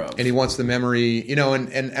taken care of, and he wants the memory.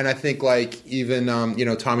 And I think like even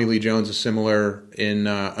Tommy Lee Jones is similar in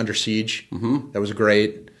Under Siege. Mm-hmm. That was a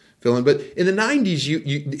great villain. But in the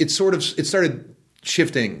 90s, it started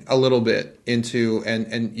shifting a little bit into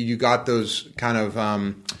and you got those kind of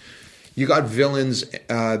you got villains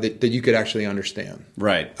that you could actually understand.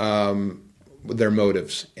 Right. Their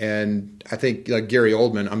motives. And I think like Gary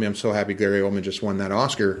Oldman, I'm so happy Gary Oldman just won that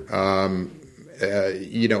Oscar.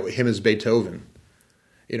 Him as Beethoven,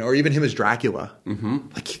 or even him as Dracula. Mm-hmm.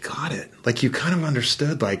 Like you got it. Like you kind of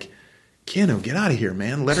understood like, Keanu, get out of here,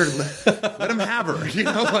 man. Let him have her.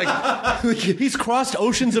 Like he's crossed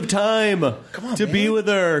oceans of time to be with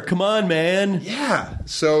her. Come on, man. Yeah.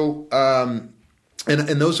 So, and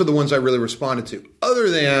those are the ones I really responded to,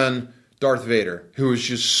 other than Darth Vader, who was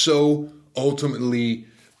just so ultimately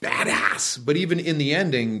badass. But even in the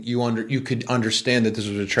ending, you could understand that this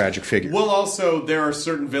was a tragic figure. Well, also there are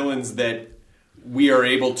certain villains that we are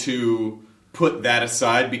able to put that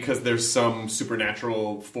aside because there's some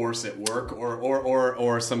supernatural force at work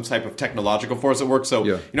or some type of technological force at work.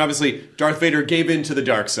 So, obviously Darth Vader gave in to the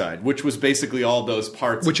dark side, which was basically all those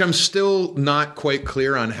parts. Which I'm still not quite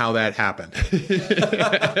clear on how that happened. It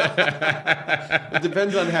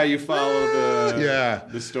depends on how you follow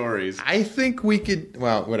the stories. I think we could,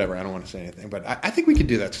 well, whatever, I don't want to say anything, but I think we could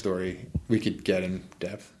do that story. We could get in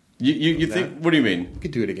depth. You think? What do you mean? We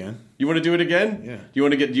could do it again. You want to do it again? Yeah. Do you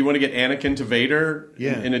want to get Anakin to Vader?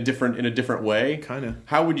 Yeah. In a different way. Kind of.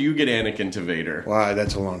 How would you get Anakin to Vader? Well,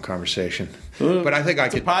 that's a long conversation. But I think I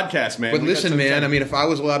could. It's a podcast, man. But listen, man. I mean, if I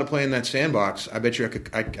was allowed to play in that sandbox, I bet you I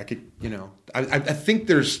could. I think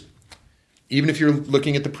there's. Even if you're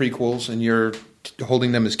looking at the prequels and you're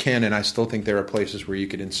holding them as canon, I still think there are places where you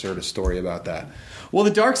could insert a story about that. Well,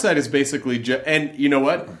 the dark side is basically, and you know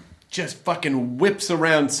what? Just fucking whips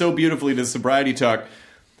around so beautifully to sobriety talk.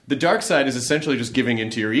 The dark side is essentially just giving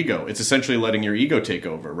into your ego. It's essentially letting your ego take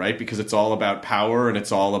over, right? Because it's all about power and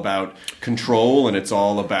it's all about control and it's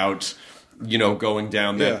all about, going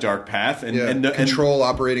down that dark path and control,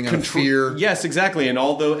 operating on fear. Yes, exactly. And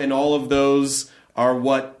all of those are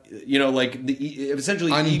what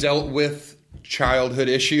essentially undealt with childhood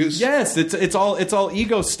issues. Yes, it's all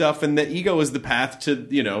ego stuff, and the ego is the path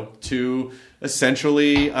to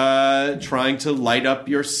essentially trying to light up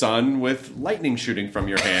your son with lightning shooting from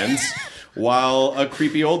your hands while a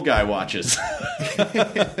creepy old guy watches.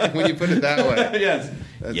 When you put it that way. Yes.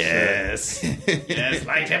 Yes,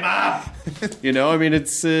 light him up.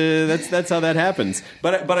 It's that's how that happens.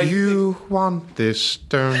 But you want this,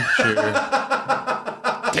 don't you?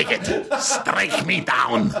 Take it. Strike me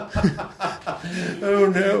down. Oh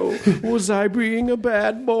no! Was I being a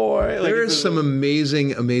bad boy? There is some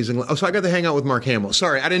amazing. Oh, so I got to hang out with Mark Hamill.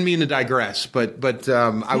 Sorry, I didn't mean to digress, but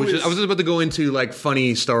I was just about to go into like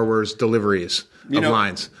funny Star Wars deliveries of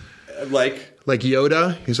lines, like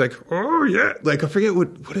Yoda. He's like, oh yeah, like I forget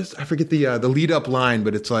what is. I forget the lead up line,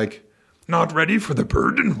 but it's like, not ready for the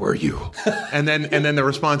burden, were you? and then the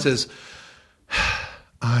response is,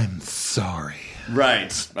 I'm sorry.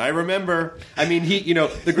 Right. I remember. I mean,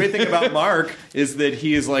 the great thing about Mark is that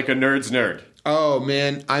he is like a nerd's nerd. Oh,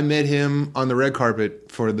 man. I met him on the red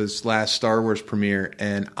carpet for this last Star Wars premiere,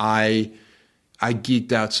 and I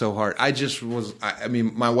geeked out so hard.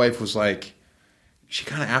 My wife was like, she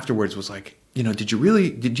kind of afterwards was like,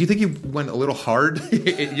 did you think you went a little hard?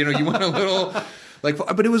 You went a little,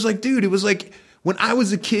 but it was like, dude, it was like, when I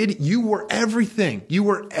was a kid, you were everything. You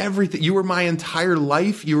were everything. You were my entire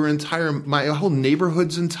life. You were my whole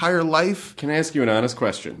neighborhood's entire life. Can I ask you an honest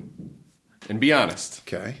question? And be honest.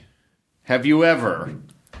 Okay. Have you ever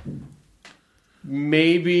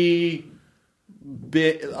maybe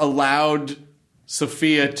allowed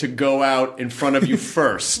Sophia to go out in front of you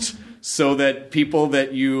first? So that people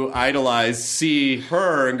that you idolize see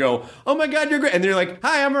her and go, "Oh my God, you're great!" And they're like,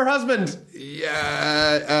 "Hi, I'm her husband."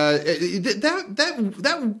 Yeah,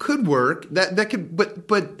 that could work. That could, but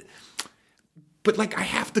like I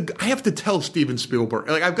have to tell Steven Spielberg.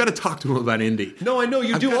 Like I've got to talk to him about Indy. No, I know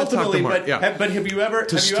you do ultimately, but have you ever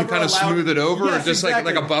kind of smooth it over, or just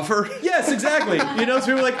exactly. like a buffer? Yes, exactly. So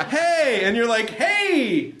people are like, "Hey," and you're like,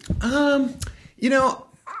 "Hey." I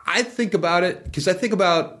think about it because I think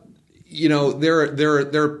about.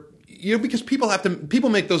 Because people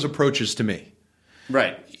make those approaches to me.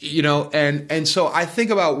 Right. And so I think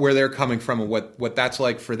about where they're coming from and what that's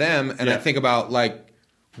like for them. And I think about like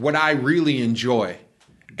what I really enjoy.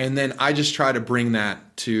 And then I just try to bring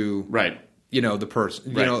that to, the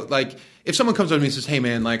person. Like if someone comes up to me and says, "Hey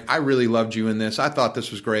man, like I really loved you in this. I thought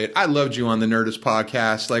this was great. I loved you on the Nerdist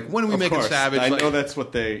podcast. Like when we make it Savage?" I like, know that's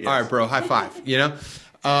what they. Yes. All right, bro, high five.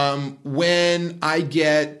 When I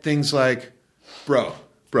get things like, bro,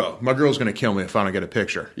 my girl's gonna kill me if I don't get a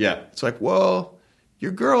picture. Yeah, it's like, well,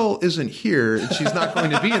 your girl isn't here, and she's not going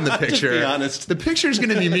to be in the picture. Just be honest. The picture's going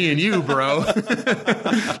to be me and you, bro.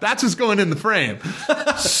 That's what's going in the frame.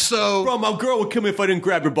 So, bro, my girl would kill me if I didn't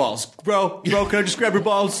grab your balls. Bro, can I just grab your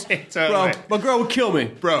balls? Bro, my girl would kill me.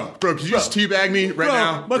 Bro, could you just teabag me right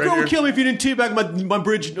now? My girl would kill me if you didn't teabag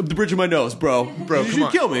the bridge of my nose, bro. Bro, you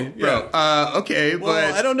should kill me, bro. Okay, well,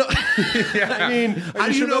 but I don't know. Yeah. I mean, how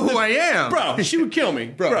do you know who I am, bro? She would kill me,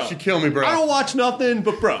 bro. She'd kill me, bro. I don't watch nothing,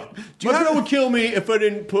 but bro, my girl would kill me if I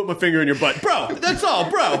didn't put my finger in your butt, bro. That's all,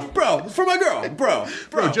 bro. For my girl, bro.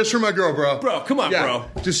 Just for my girl, bro. Bro, come on, bro.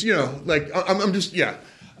 Just like I'm just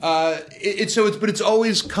but it's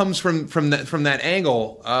always comes from that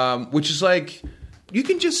angle, which is like. You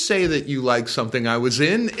can just say that you like something I was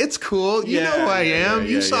in. It's cool. You know who I am.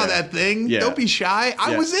 You saw that thing. Yeah. Don't be shy.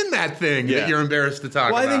 I was in that thing that you're embarrassed to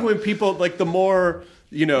talk about. Well, I think when people, like, the more,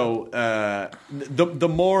 the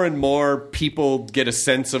more and more people get a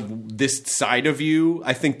sense of this side of you,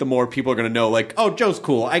 I think the more people are going to know, like, oh, Joe's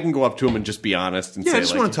cool. I can go up to him and just be honest and say, I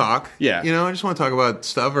just want to talk. Yeah. I just want to talk about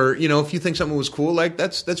stuff. Or, if you think something was cool, like,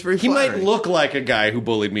 that's very He flattering. might look like a guy who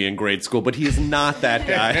bullied me in grade school, but he's not that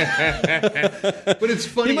guy. But it's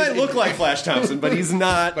funny. He might look like Flash Thompson, but he's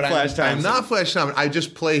not Flash Thompson. I'm not Flash Thompson. I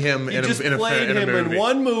just play him in a movie. In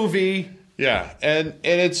one movie. Yeah, and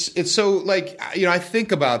it's so, like, I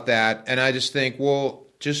think about that, and I just think, well,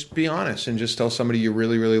 just be honest and just tell somebody you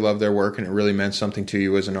really, really love their work and it really meant something to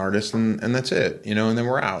you as an artist, and that's it, and then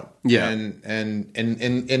we're out. Yeah. And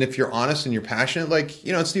if you're honest and you're passionate, like,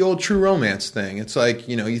 it's the old True Romance thing. It's like,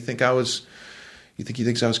 you think I was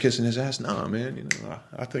kissing his ass? No, man,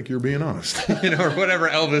 I think you're being honest, or whatever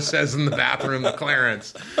Elvis says in the bathroom to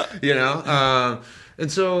Clarence, And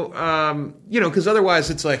so, because otherwise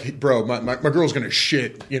it's like, hey, bro, my girl's going to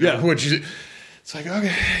shit, It's like,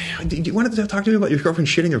 okay, do you want to talk to me about your girlfriend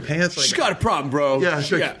shitting her pants? Like, she's got a problem, bro. Yeah,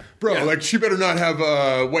 like, she better not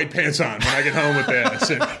have white pants on when I get home with this.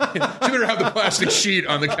 And, she better have the plastic sheet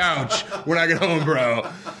on the couch when I get home, bro.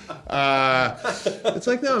 It's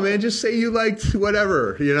like, no, man, just say you liked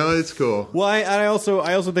whatever. It's cool. Well, I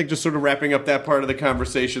also think, just sort of wrapping up that part of the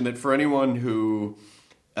conversation, that for anyone who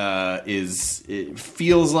it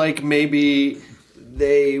feels like maybe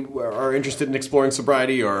they are interested in exploring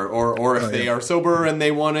sobriety, or if they are sober and they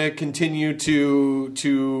want to continue to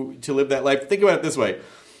live that life, think about it this way: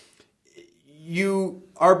 you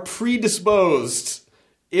are predisposed,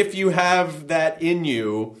 if you have that in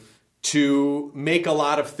you, to make a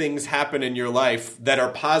lot of things happen in your life that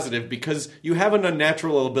are positive, because you have an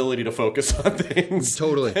unnatural ability to focus on things.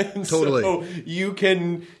 Totally. So you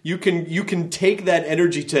can take that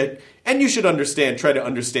energy and you should try to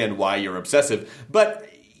understand why you're obsessive. But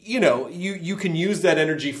you can use that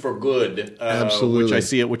energy for good. Absolutely.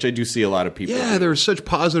 Which I do see a lot of people. Yeah, there are such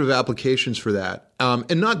positive applications for that.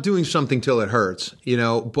 And not doing something till it hurts,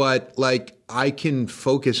 but like I can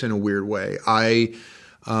focus in a weird way.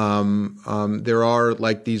 There are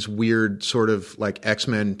like these weird sort of like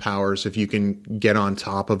X-Men powers if you can get on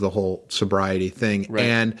top of the whole sobriety thing. Right.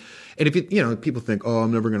 And if people think, oh,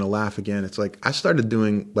 I'm never going to laugh again. It's like, I started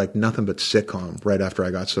doing like nothing but sitcom right after I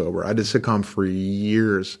got sober. I did sitcom for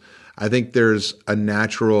years. I think there's a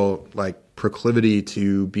natural like proclivity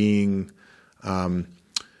to being, I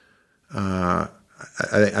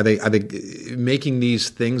think making these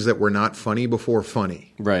things that were not funny before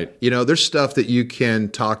funny. Right. There's stuff that you can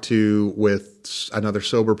talk to with another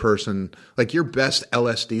sober person. Like your best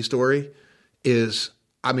LSD story is,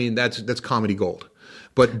 that's comedy gold.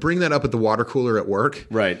 But bring that up at the water cooler at work.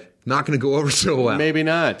 Right. Not going to go over so well. Maybe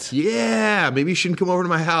not. Yeah, maybe you shouldn't come over to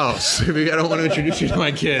my house. Maybe I don't want to introduce you to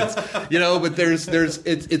my kids. But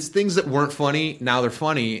it's things that weren't funny. Now they're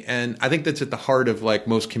funny, and I think that's at the heart of like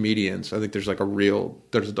most comedians. I think there's like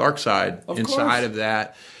there's a dark side inside of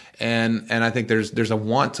that, and I think there's a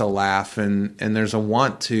want to laugh, and there's a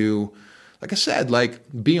want to, like I said, like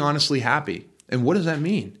be honestly happy. And what does that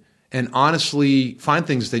mean? And honestly find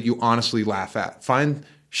things that you honestly laugh at. Find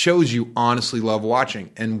shows you honestly love watching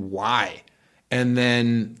and why. And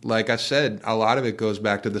then, like I said, a lot of it goes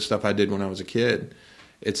back to the stuff I did when I was a kid.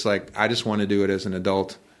 It's like, I just want to do it as an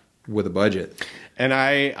adult with a budget. And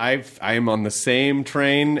I am on the same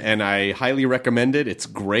train, and I highly recommend it. It's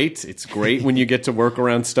great. It's great when you get to work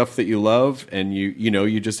around stuff that you love, and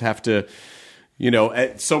you just have to,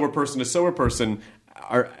 sober person to sober person,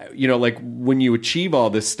 like when you achieve all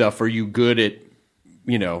this stuff, are you good at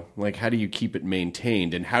like how do you keep it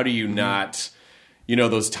maintained, and how do you not,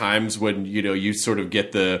 those times when you sort of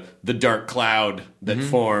get the dark cloud that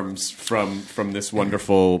forms from this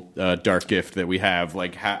wonderful dark gift that we have.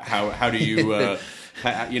 Like how do you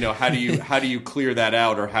how do you clear that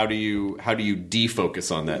out, or how do you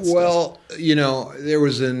defocus on that stuff? Well, there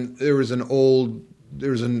was an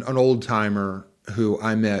old timer who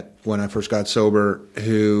I met when I first got sober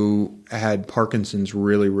who had Parkinson's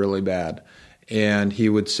really, really bad. And he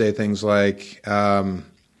would say things like,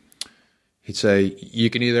 he'd say, you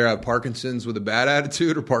can either have Parkinson's with a bad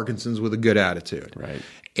attitude or Parkinson's with a good attitude. Right.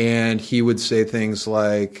 And he would say things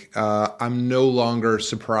like, I'm no longer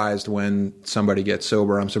surprised when somebody gets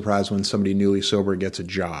sober. I'm surprised when somebody newly sober gets a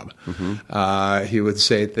job. Mm-hmm. He would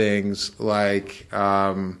say things like,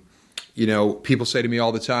 people say to me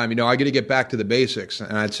all the time, I got to get back to the basics.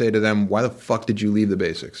 And I'd say to them, why the fuck did you leave the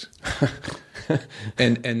basics?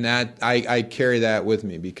 and that I carry that with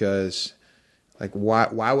me, because like,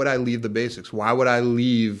 why would I leave the basics? Why would I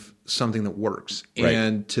leave something that works? Right.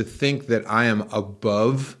 And to think that I am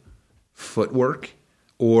above footwork,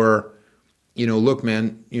 or, look,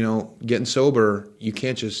 man, getting sober, you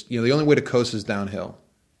can't just, the only way to coast is downhill.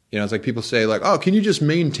 It's like people say like, oh, can you just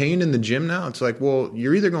maintain in the gym now? It's like, well,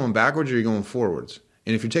 you're either going backwards or you're going forwards.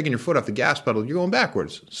 And if you're taking your foot off the gas pedal, you're going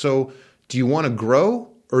backwards. So do you want to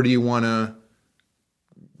grow or do you want to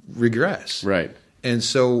regress? Right. And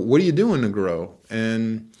so what are you doing to grow?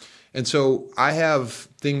 And so I have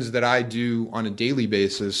things that I do on a daily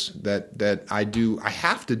basis that I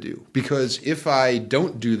have to do, because if I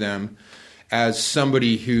don't do them, as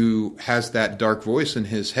somebody who has that dark voice in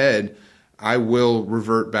his head, I will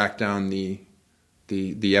revert back down the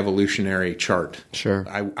evolutionary chart. Sure.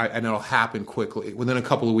 And it'll happen quickly. Within a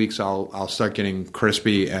couple of weeks, I'll start getting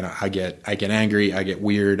crispy, and I get angry, I get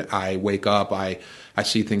weird, I wake up, I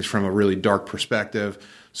see things from a really dark perspective.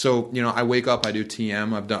 So, I wake up, I do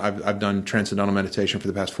TM. I've done transcendental meditation for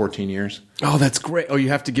the past 14 years. Oh, that's great. Oh, you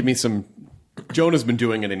have to give me some. Jonah's been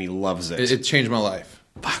doing it and he loves it. It changed my life.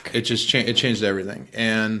 Fuck. It just it changed everything.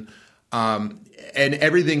 And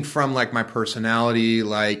everything from like my personality,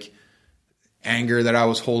 like anger that I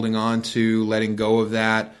was holding on to, letting go of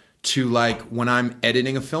that, to like when I'm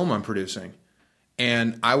editing a film I'm producing.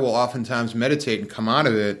 And I will oftentimes meditate and come out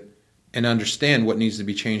of it and understand what needs to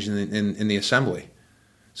be changed in the assembly.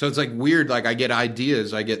 So it's like weird, like I get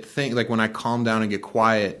ideas, I get things, like when I calm down and get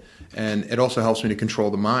quiet, and it also helps me to control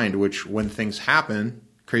the mind, which when things happen,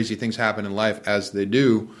 crazy things happen in life as they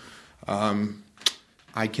do,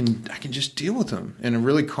 I can just deal with them in a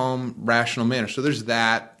really calm, rational manner. So there's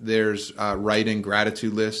that. There's writing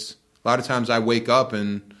gratitude lists. A lot of times I wake up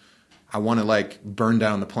and I want to like burn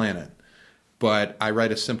down the planet. But I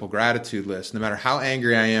write a simple gratitude list. No matter how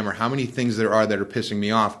angry I am or how many things there are that are pissing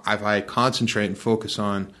me off, if I concentrate and focus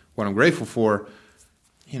on what I'm grateful for,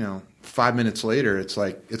 5 minutes later, it's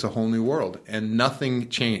like it's a whole new world. And nothing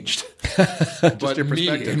changed but your me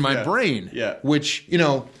perspective. and my brain. Yeah. Which,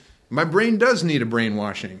 my brain does need a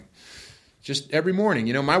brainwashing. Just every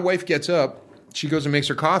morning. My wife gets up, she goes and makes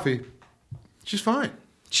her coffee. She's fine.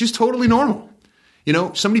 She's totally normal.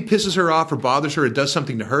 Somebody pisses her off or bothers her or does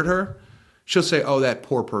something to hurt her, she'll say, oh, that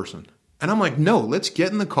poor person. And I'm like, no, let's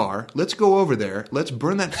get in the car. Let's go over there. Let's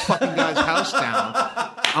burn that fucking guy's house down.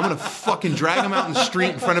 I'm going to fucking drag him out in the street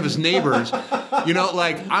in front of his neighbors. I'm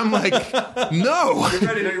like, no.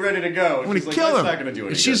 You're ready to go. I'm going to kill him. Not gonna do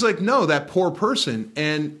and she's like, no, that poor person.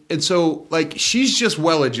 And so, like, she's just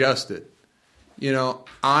well-adjusted.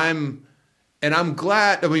 I'm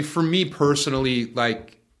glad. I mean, for me personally,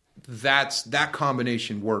 like, that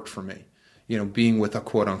combination worked for me. Being with a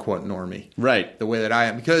quote unquote normie, right? The way that I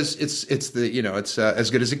am, because it's as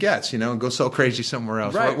good as it gets. Go sell crazy somewhere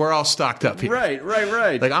else. Right. We're all stocked up here.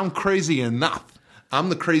 Right. Like I'm crazy enough. I'm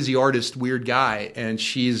the crazy artist, weird guy, and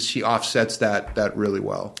she offsets that really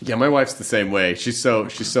well. Yeah, my wife's the same way. She's so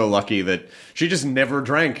lucky that she just never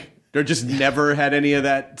drank. Or just never had any of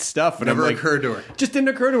that stuff. And Never I'm like, occurred to her. Just didn't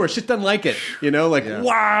occur to her. She doesn't like it.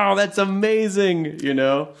 Wow, that's amazing.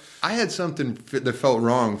 I had something that felt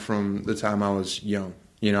wrong from the time I was young.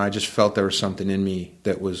 I just felt there was something in me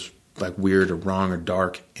that was like weird or wrong or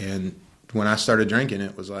dark. And when I started drinking,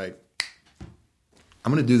 it was like,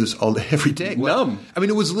 I'm going to do this all day, every day. Numb. I mean,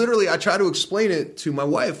 it was literally, I try to explain it to my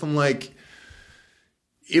wife. I'm like,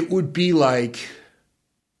 it would be like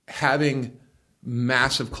having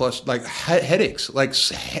massive cluster, like headaches, like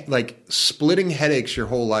splitting headaches your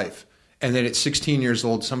whole life. And then at 16 years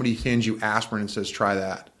old, somebody hands you aspirin and says, try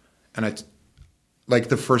that. And like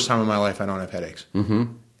the first time in my life, I don't have headaches. Mm-hmm.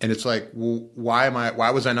 And it's like, well, why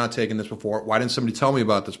was I not taking this before? Why didn't somebody tell me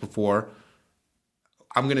about this before?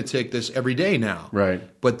 I'm going to take this every day now. Right.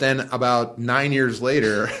 But then about 9 years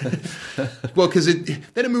later, well, because then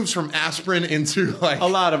it moves from aspirin into like A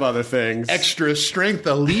lot of other things. extra strength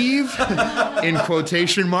Aleve in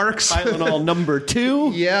quotation marks. Tylenol number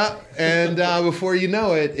 2. Yeah, and before you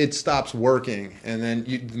know it, it stops working, and then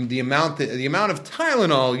the amount of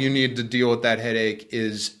Tylenol you need to deal with that headache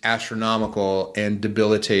is astronomical and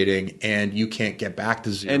debilitating, and you can't get back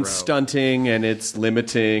to zero. And stunting, and it's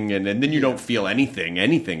limiting, and then you don't feel anything.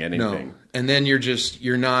 No, and then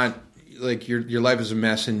you're not like your life is a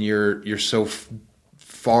mess, and you're so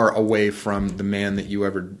far away from the man that you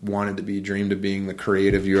ever wanted to be, dreamed of being, the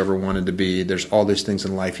creative you ever wanted to be. There's all these things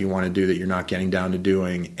in life you want to do that you're not getting down to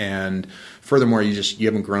doing, and furthermore, you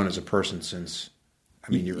haven't grown as a person since.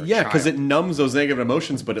 I mean, you're a child. because it numbs those negative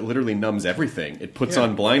emotions, but it literally numbs everything. It puts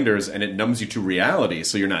on blinders, and it numbs you to reality.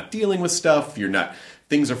 So you're not dealing with stuff.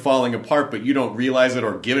 Things are falling apart, but you don't realize it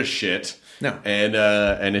or give a shit. No,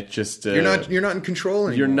 and it just you're not in control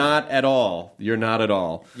anymore. You're not at all.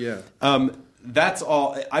 Yeah. That's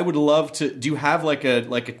all. I would love to. Do you have like a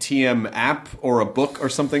TM app or a book or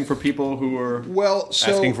something for people who are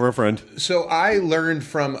asking for a friend? So I learned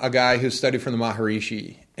from a guy who studied from the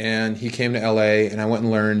Maharishi, and he came to LA, and I went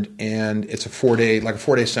and learned. And it's a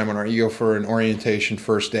 4-day seminar. You go for an orientation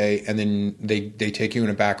first day, and then they take you in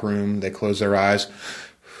a back room. They close their eyes.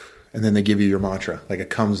 And then they give you your mantra. Like, it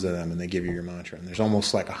comes to them, and they give you your mantra. And there's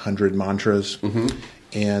almost like 100 mantras. Mm-hmm.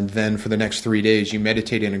 And then for the next 3 days, you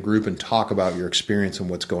meditate in a group and talk about your experience and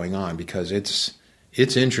what's going on, because it's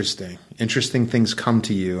interesting. Interesting things come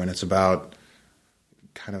to you, and it's about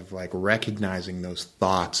kind of like recognizing those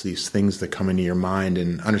thoughts, these things that come into your mind,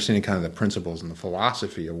 and understanding kind of the principles and the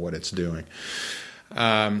philosophy of what it's doing.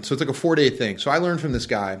 So it's like a 4-day thing. So I learned from this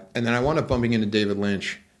guy, and then I wound up bumping into David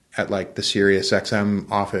Lynch at like the Sirius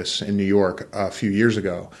XM office in New York a few years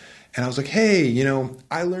ago. And I was like, hey,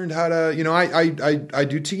 I learned how to, I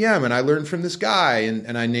do TM, and I learned from this guy,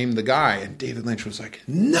 and I named the guy. And David Lynch was like,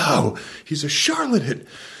 no, he's a charlatan.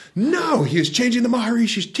 No, he is changing the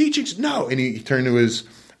Maharishi's teachings. No. And he turned to his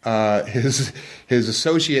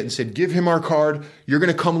associate and said, give him our card. You're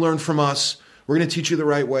going to come learn from us. We're going to teach you the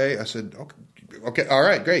right way. I said, okay, all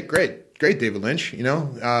right, great, David Lynch,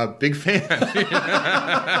 big fan.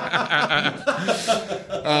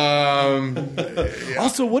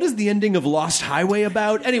 Also, what is the ending of Lost Highway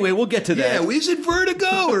about? Anyway, we'll get to that. Yeah, is it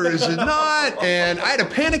vertigo or is it not? And I had a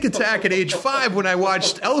panic attack at age 5 when I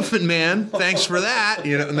watched Elephant Man. Thanks for that.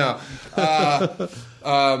 No.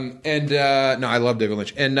 No, I love David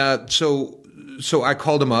Lynch. And so I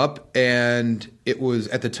called him up, and it was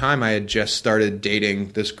at the time I had just started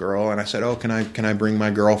dating this girl, and I said, "Oh, can I bring my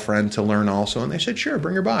girlfriend to learn also?" And they said, "Sure,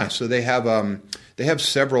 bring her by." So they have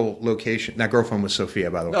several locations. That girlfriend was Sophia,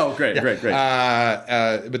 by the way. Oh, great, great.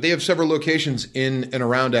 But they have several locations in and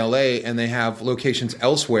around LA, and they have locations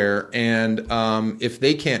elsewhere. And if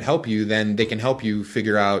they can't help you, then they can help you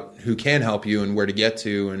figure out who can help you and where to get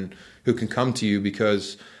to and who can come to you,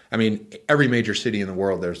 because I mean, every major city in the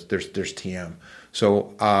world, there's TM.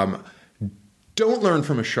 So don't learn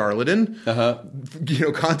from a charlatan.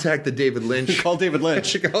 Contact the David Lynch. Call David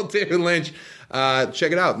Lynch. Call David Lynch.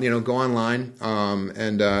 Check it out. Go online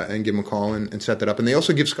and give them a call and set that up. And they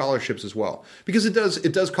also give scholarships as well, because it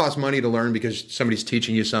does cost money to learn, because somebody's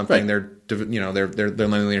teaching you something. Right. They're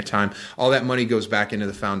lending their time. All that money goes back into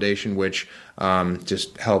the foundation, which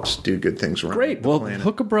just helps do good things around. Great. Well,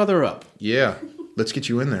 hook a brother up. Yeah. Let's get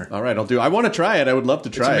you in there. All right, I'll do. I want to try it. I would love to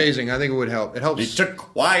try it. It's amazing. I think it would help. It helps to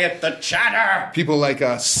quiet the chatter. People like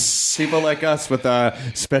us. With a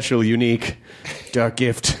special, unique, dark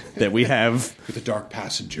gift that we have. With the Dark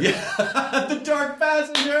Passenger. Yeah. The Dark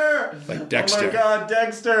Passenger. Like Dexter. Oh my God,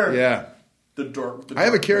 Dexter. Yeah. I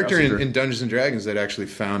have a character in Dungeons & Dragons that actually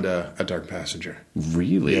found a Dark Passenger.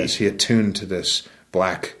 Really? Yes, he attuned to this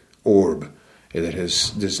black orb that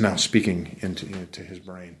is now speaking into his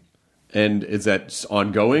brain. And is that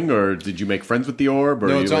ongoing, or did you make friends with the orb? Or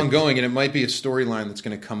no, it's ongoing, and it might be a storyline that's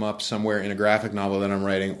going to come up somewhere in a graphic novel that I'm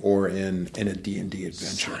writing, or in a D&D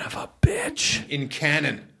adventure. Son of a bitch. In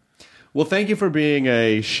canon. Well, thank you for being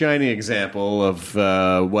a shining example of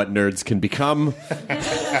what nerds can become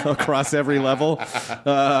across every level.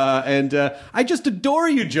 And I just adore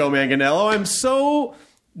you, Joe Manganiello. I'm so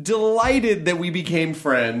delighted that we became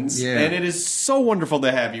friends, and it is so wonderful to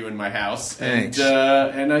have you in my house. Thanks.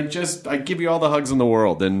 And I give you all the hugs in the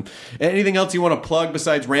world. And anything else you want to plug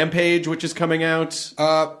besides Rampage, which is coming out?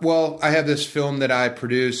 Well, I have this film that I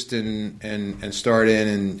produced and starred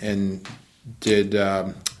in and did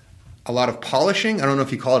a lot of polishing. I don't know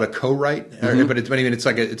if you call it a co-write, but it's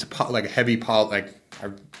like a heavy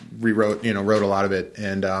wrote a lot of it,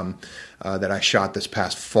 and that I shot this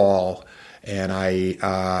past fall. And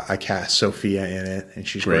I cast Sophia in it, and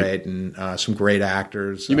she's great, and some great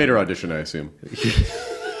acters. You made her audition, I assume.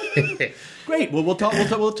 Great. Well, we'll talk.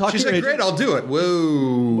 She said, "Great, I'll do it."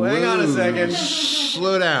 Whoa! Well, hang on a second.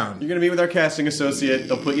 Slow down. You're going to meet with our casting associate.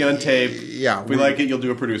 They'll put you on tape. Yeah. If we like it, you'll do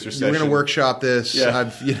a producer session. We're going to workshop this.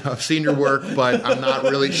 Yeah. I've seen your work, but I'm not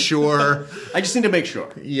really sure. I just need to make sure.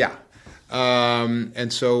 Yeah.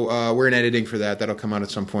 And so we're in editing for that. That'll come out at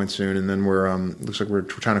some point soon. And then we're looks like we're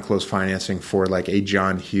trying to close financing for like a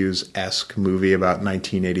John Hughes-esque movie about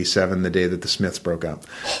 1987, the day that the Smiths broke up.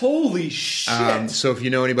 Holy shit! So if you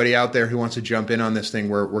know anybody out there who wants to jump in on this thing,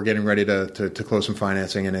 we're getting ready to close some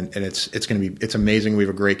financing, and it's amazing. We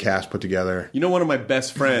have a great cast put together. You know, one of my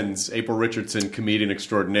best friends, April Richardson, comedian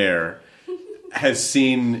extraordinaire, has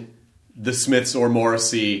seen the Smiths or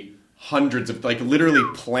Morrissey hundreds of, like, literally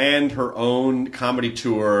planned her own comedy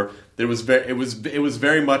tour. It was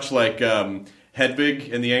very much like Hedwig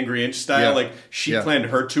in the Angry Inch style. Yeah. Like she planned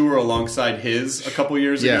her tour alongside his a couple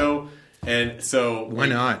years ago. And so why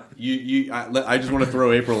not? I just want to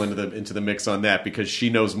throw April into the mix on that because she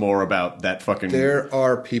knows more about that fucking. There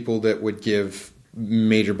are people that would give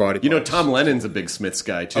major body parts. You know, Tom Lennon's a big Smiths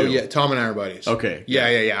guy too. Oh yeah, Tom and I are buddies. Okay.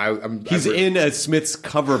 Yeah. He's in a Smiths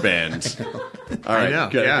cover band. All right. I know.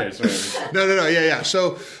 Good. Yeah. Okay, sorry. No. Yeah.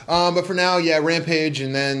 So, but for now, Rampage,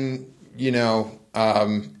 and then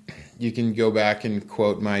you can go back and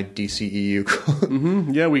quote my DCEU quote.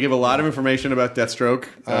 Mm-hmm. Yeah, we give a lot of information about Deathstroke.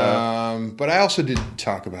 But I also did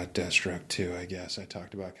talk about Deathstroke too, I guess. I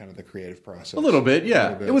talked about kind of the creative process. A little bit,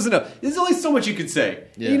 yeah. It was enough. There's only so much you could say.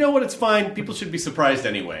 Yeah. You know what? It's fine. People should be surprised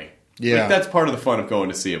anyway. Yeah. Like, that's part of the fun of going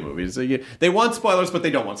to see a movie. So they want spoilers, but they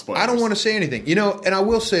don't want spoilers. I don't want to say anything. And I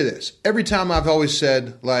will say this. Every time I've always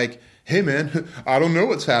said, like, hey, man, I don't know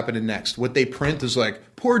what's happening next. What they print is like,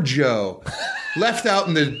 poor Joe. Left out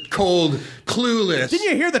in the cold, clueless. Didn't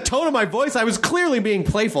you hear the tone of my voice? I was clearly being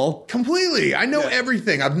playful. Completely. I know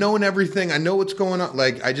everything. I've known everything. I know what's going on.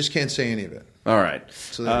 Like, I just can't say any of it. All right.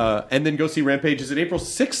 So and then go see Rampage. Is it April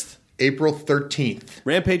 6th? April 13th.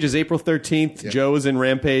 Rampage is April 13th. Yep. Joe is in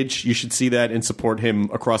Rampage. You should see that and support him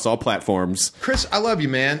across all platforms. Chris, I love you,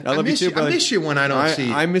 man. I love you too, brother. I miss you when I don't see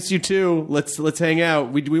you. I miss you too. Let's hang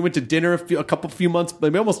out. We went to dinner a few months,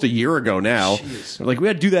 maybe almost a year ago now. Jeez. Like, we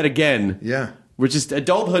got to do that again. Yeah. We're just,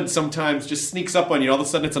 adulthood sometimes just sneaks up on you. All of a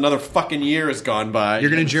sudden, it's another fucking year has gone by. You're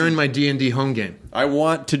going to join my D&D home game. I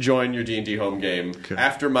want to join your D&D home game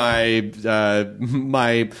after my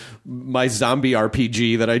my zombie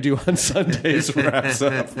RPG that I do on Sundays wraps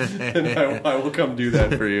up, and I will come do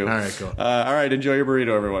that for you. All right, cool. All right, enjoy your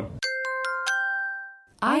burrito, everyone.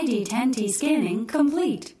 ID10T scanning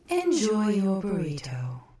complete. Enjoy your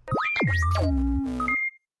burrito.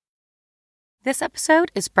 This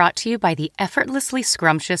episode is brought to you by the effortlessly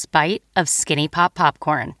scrumptious bite of Skinny Pop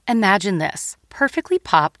Popcorn. Imagine this: perfectly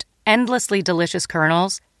popped, endlessly delicious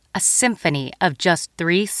kernels, a symphony of just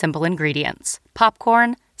 3 simple ingredients: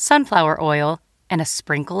 popcorn, sunflower oil, and a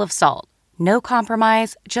sprinkle of salt. No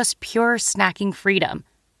compromise, just pure snacking freedom.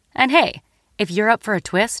 And hey, if you're up for a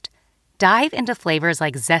twist, dive into flavors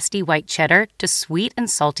like zesty white cheddar to sweet and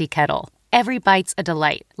salty kettle. Every bite's a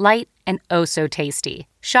delight, light and oh so tasty.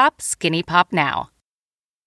 Shop Skinny Pop now.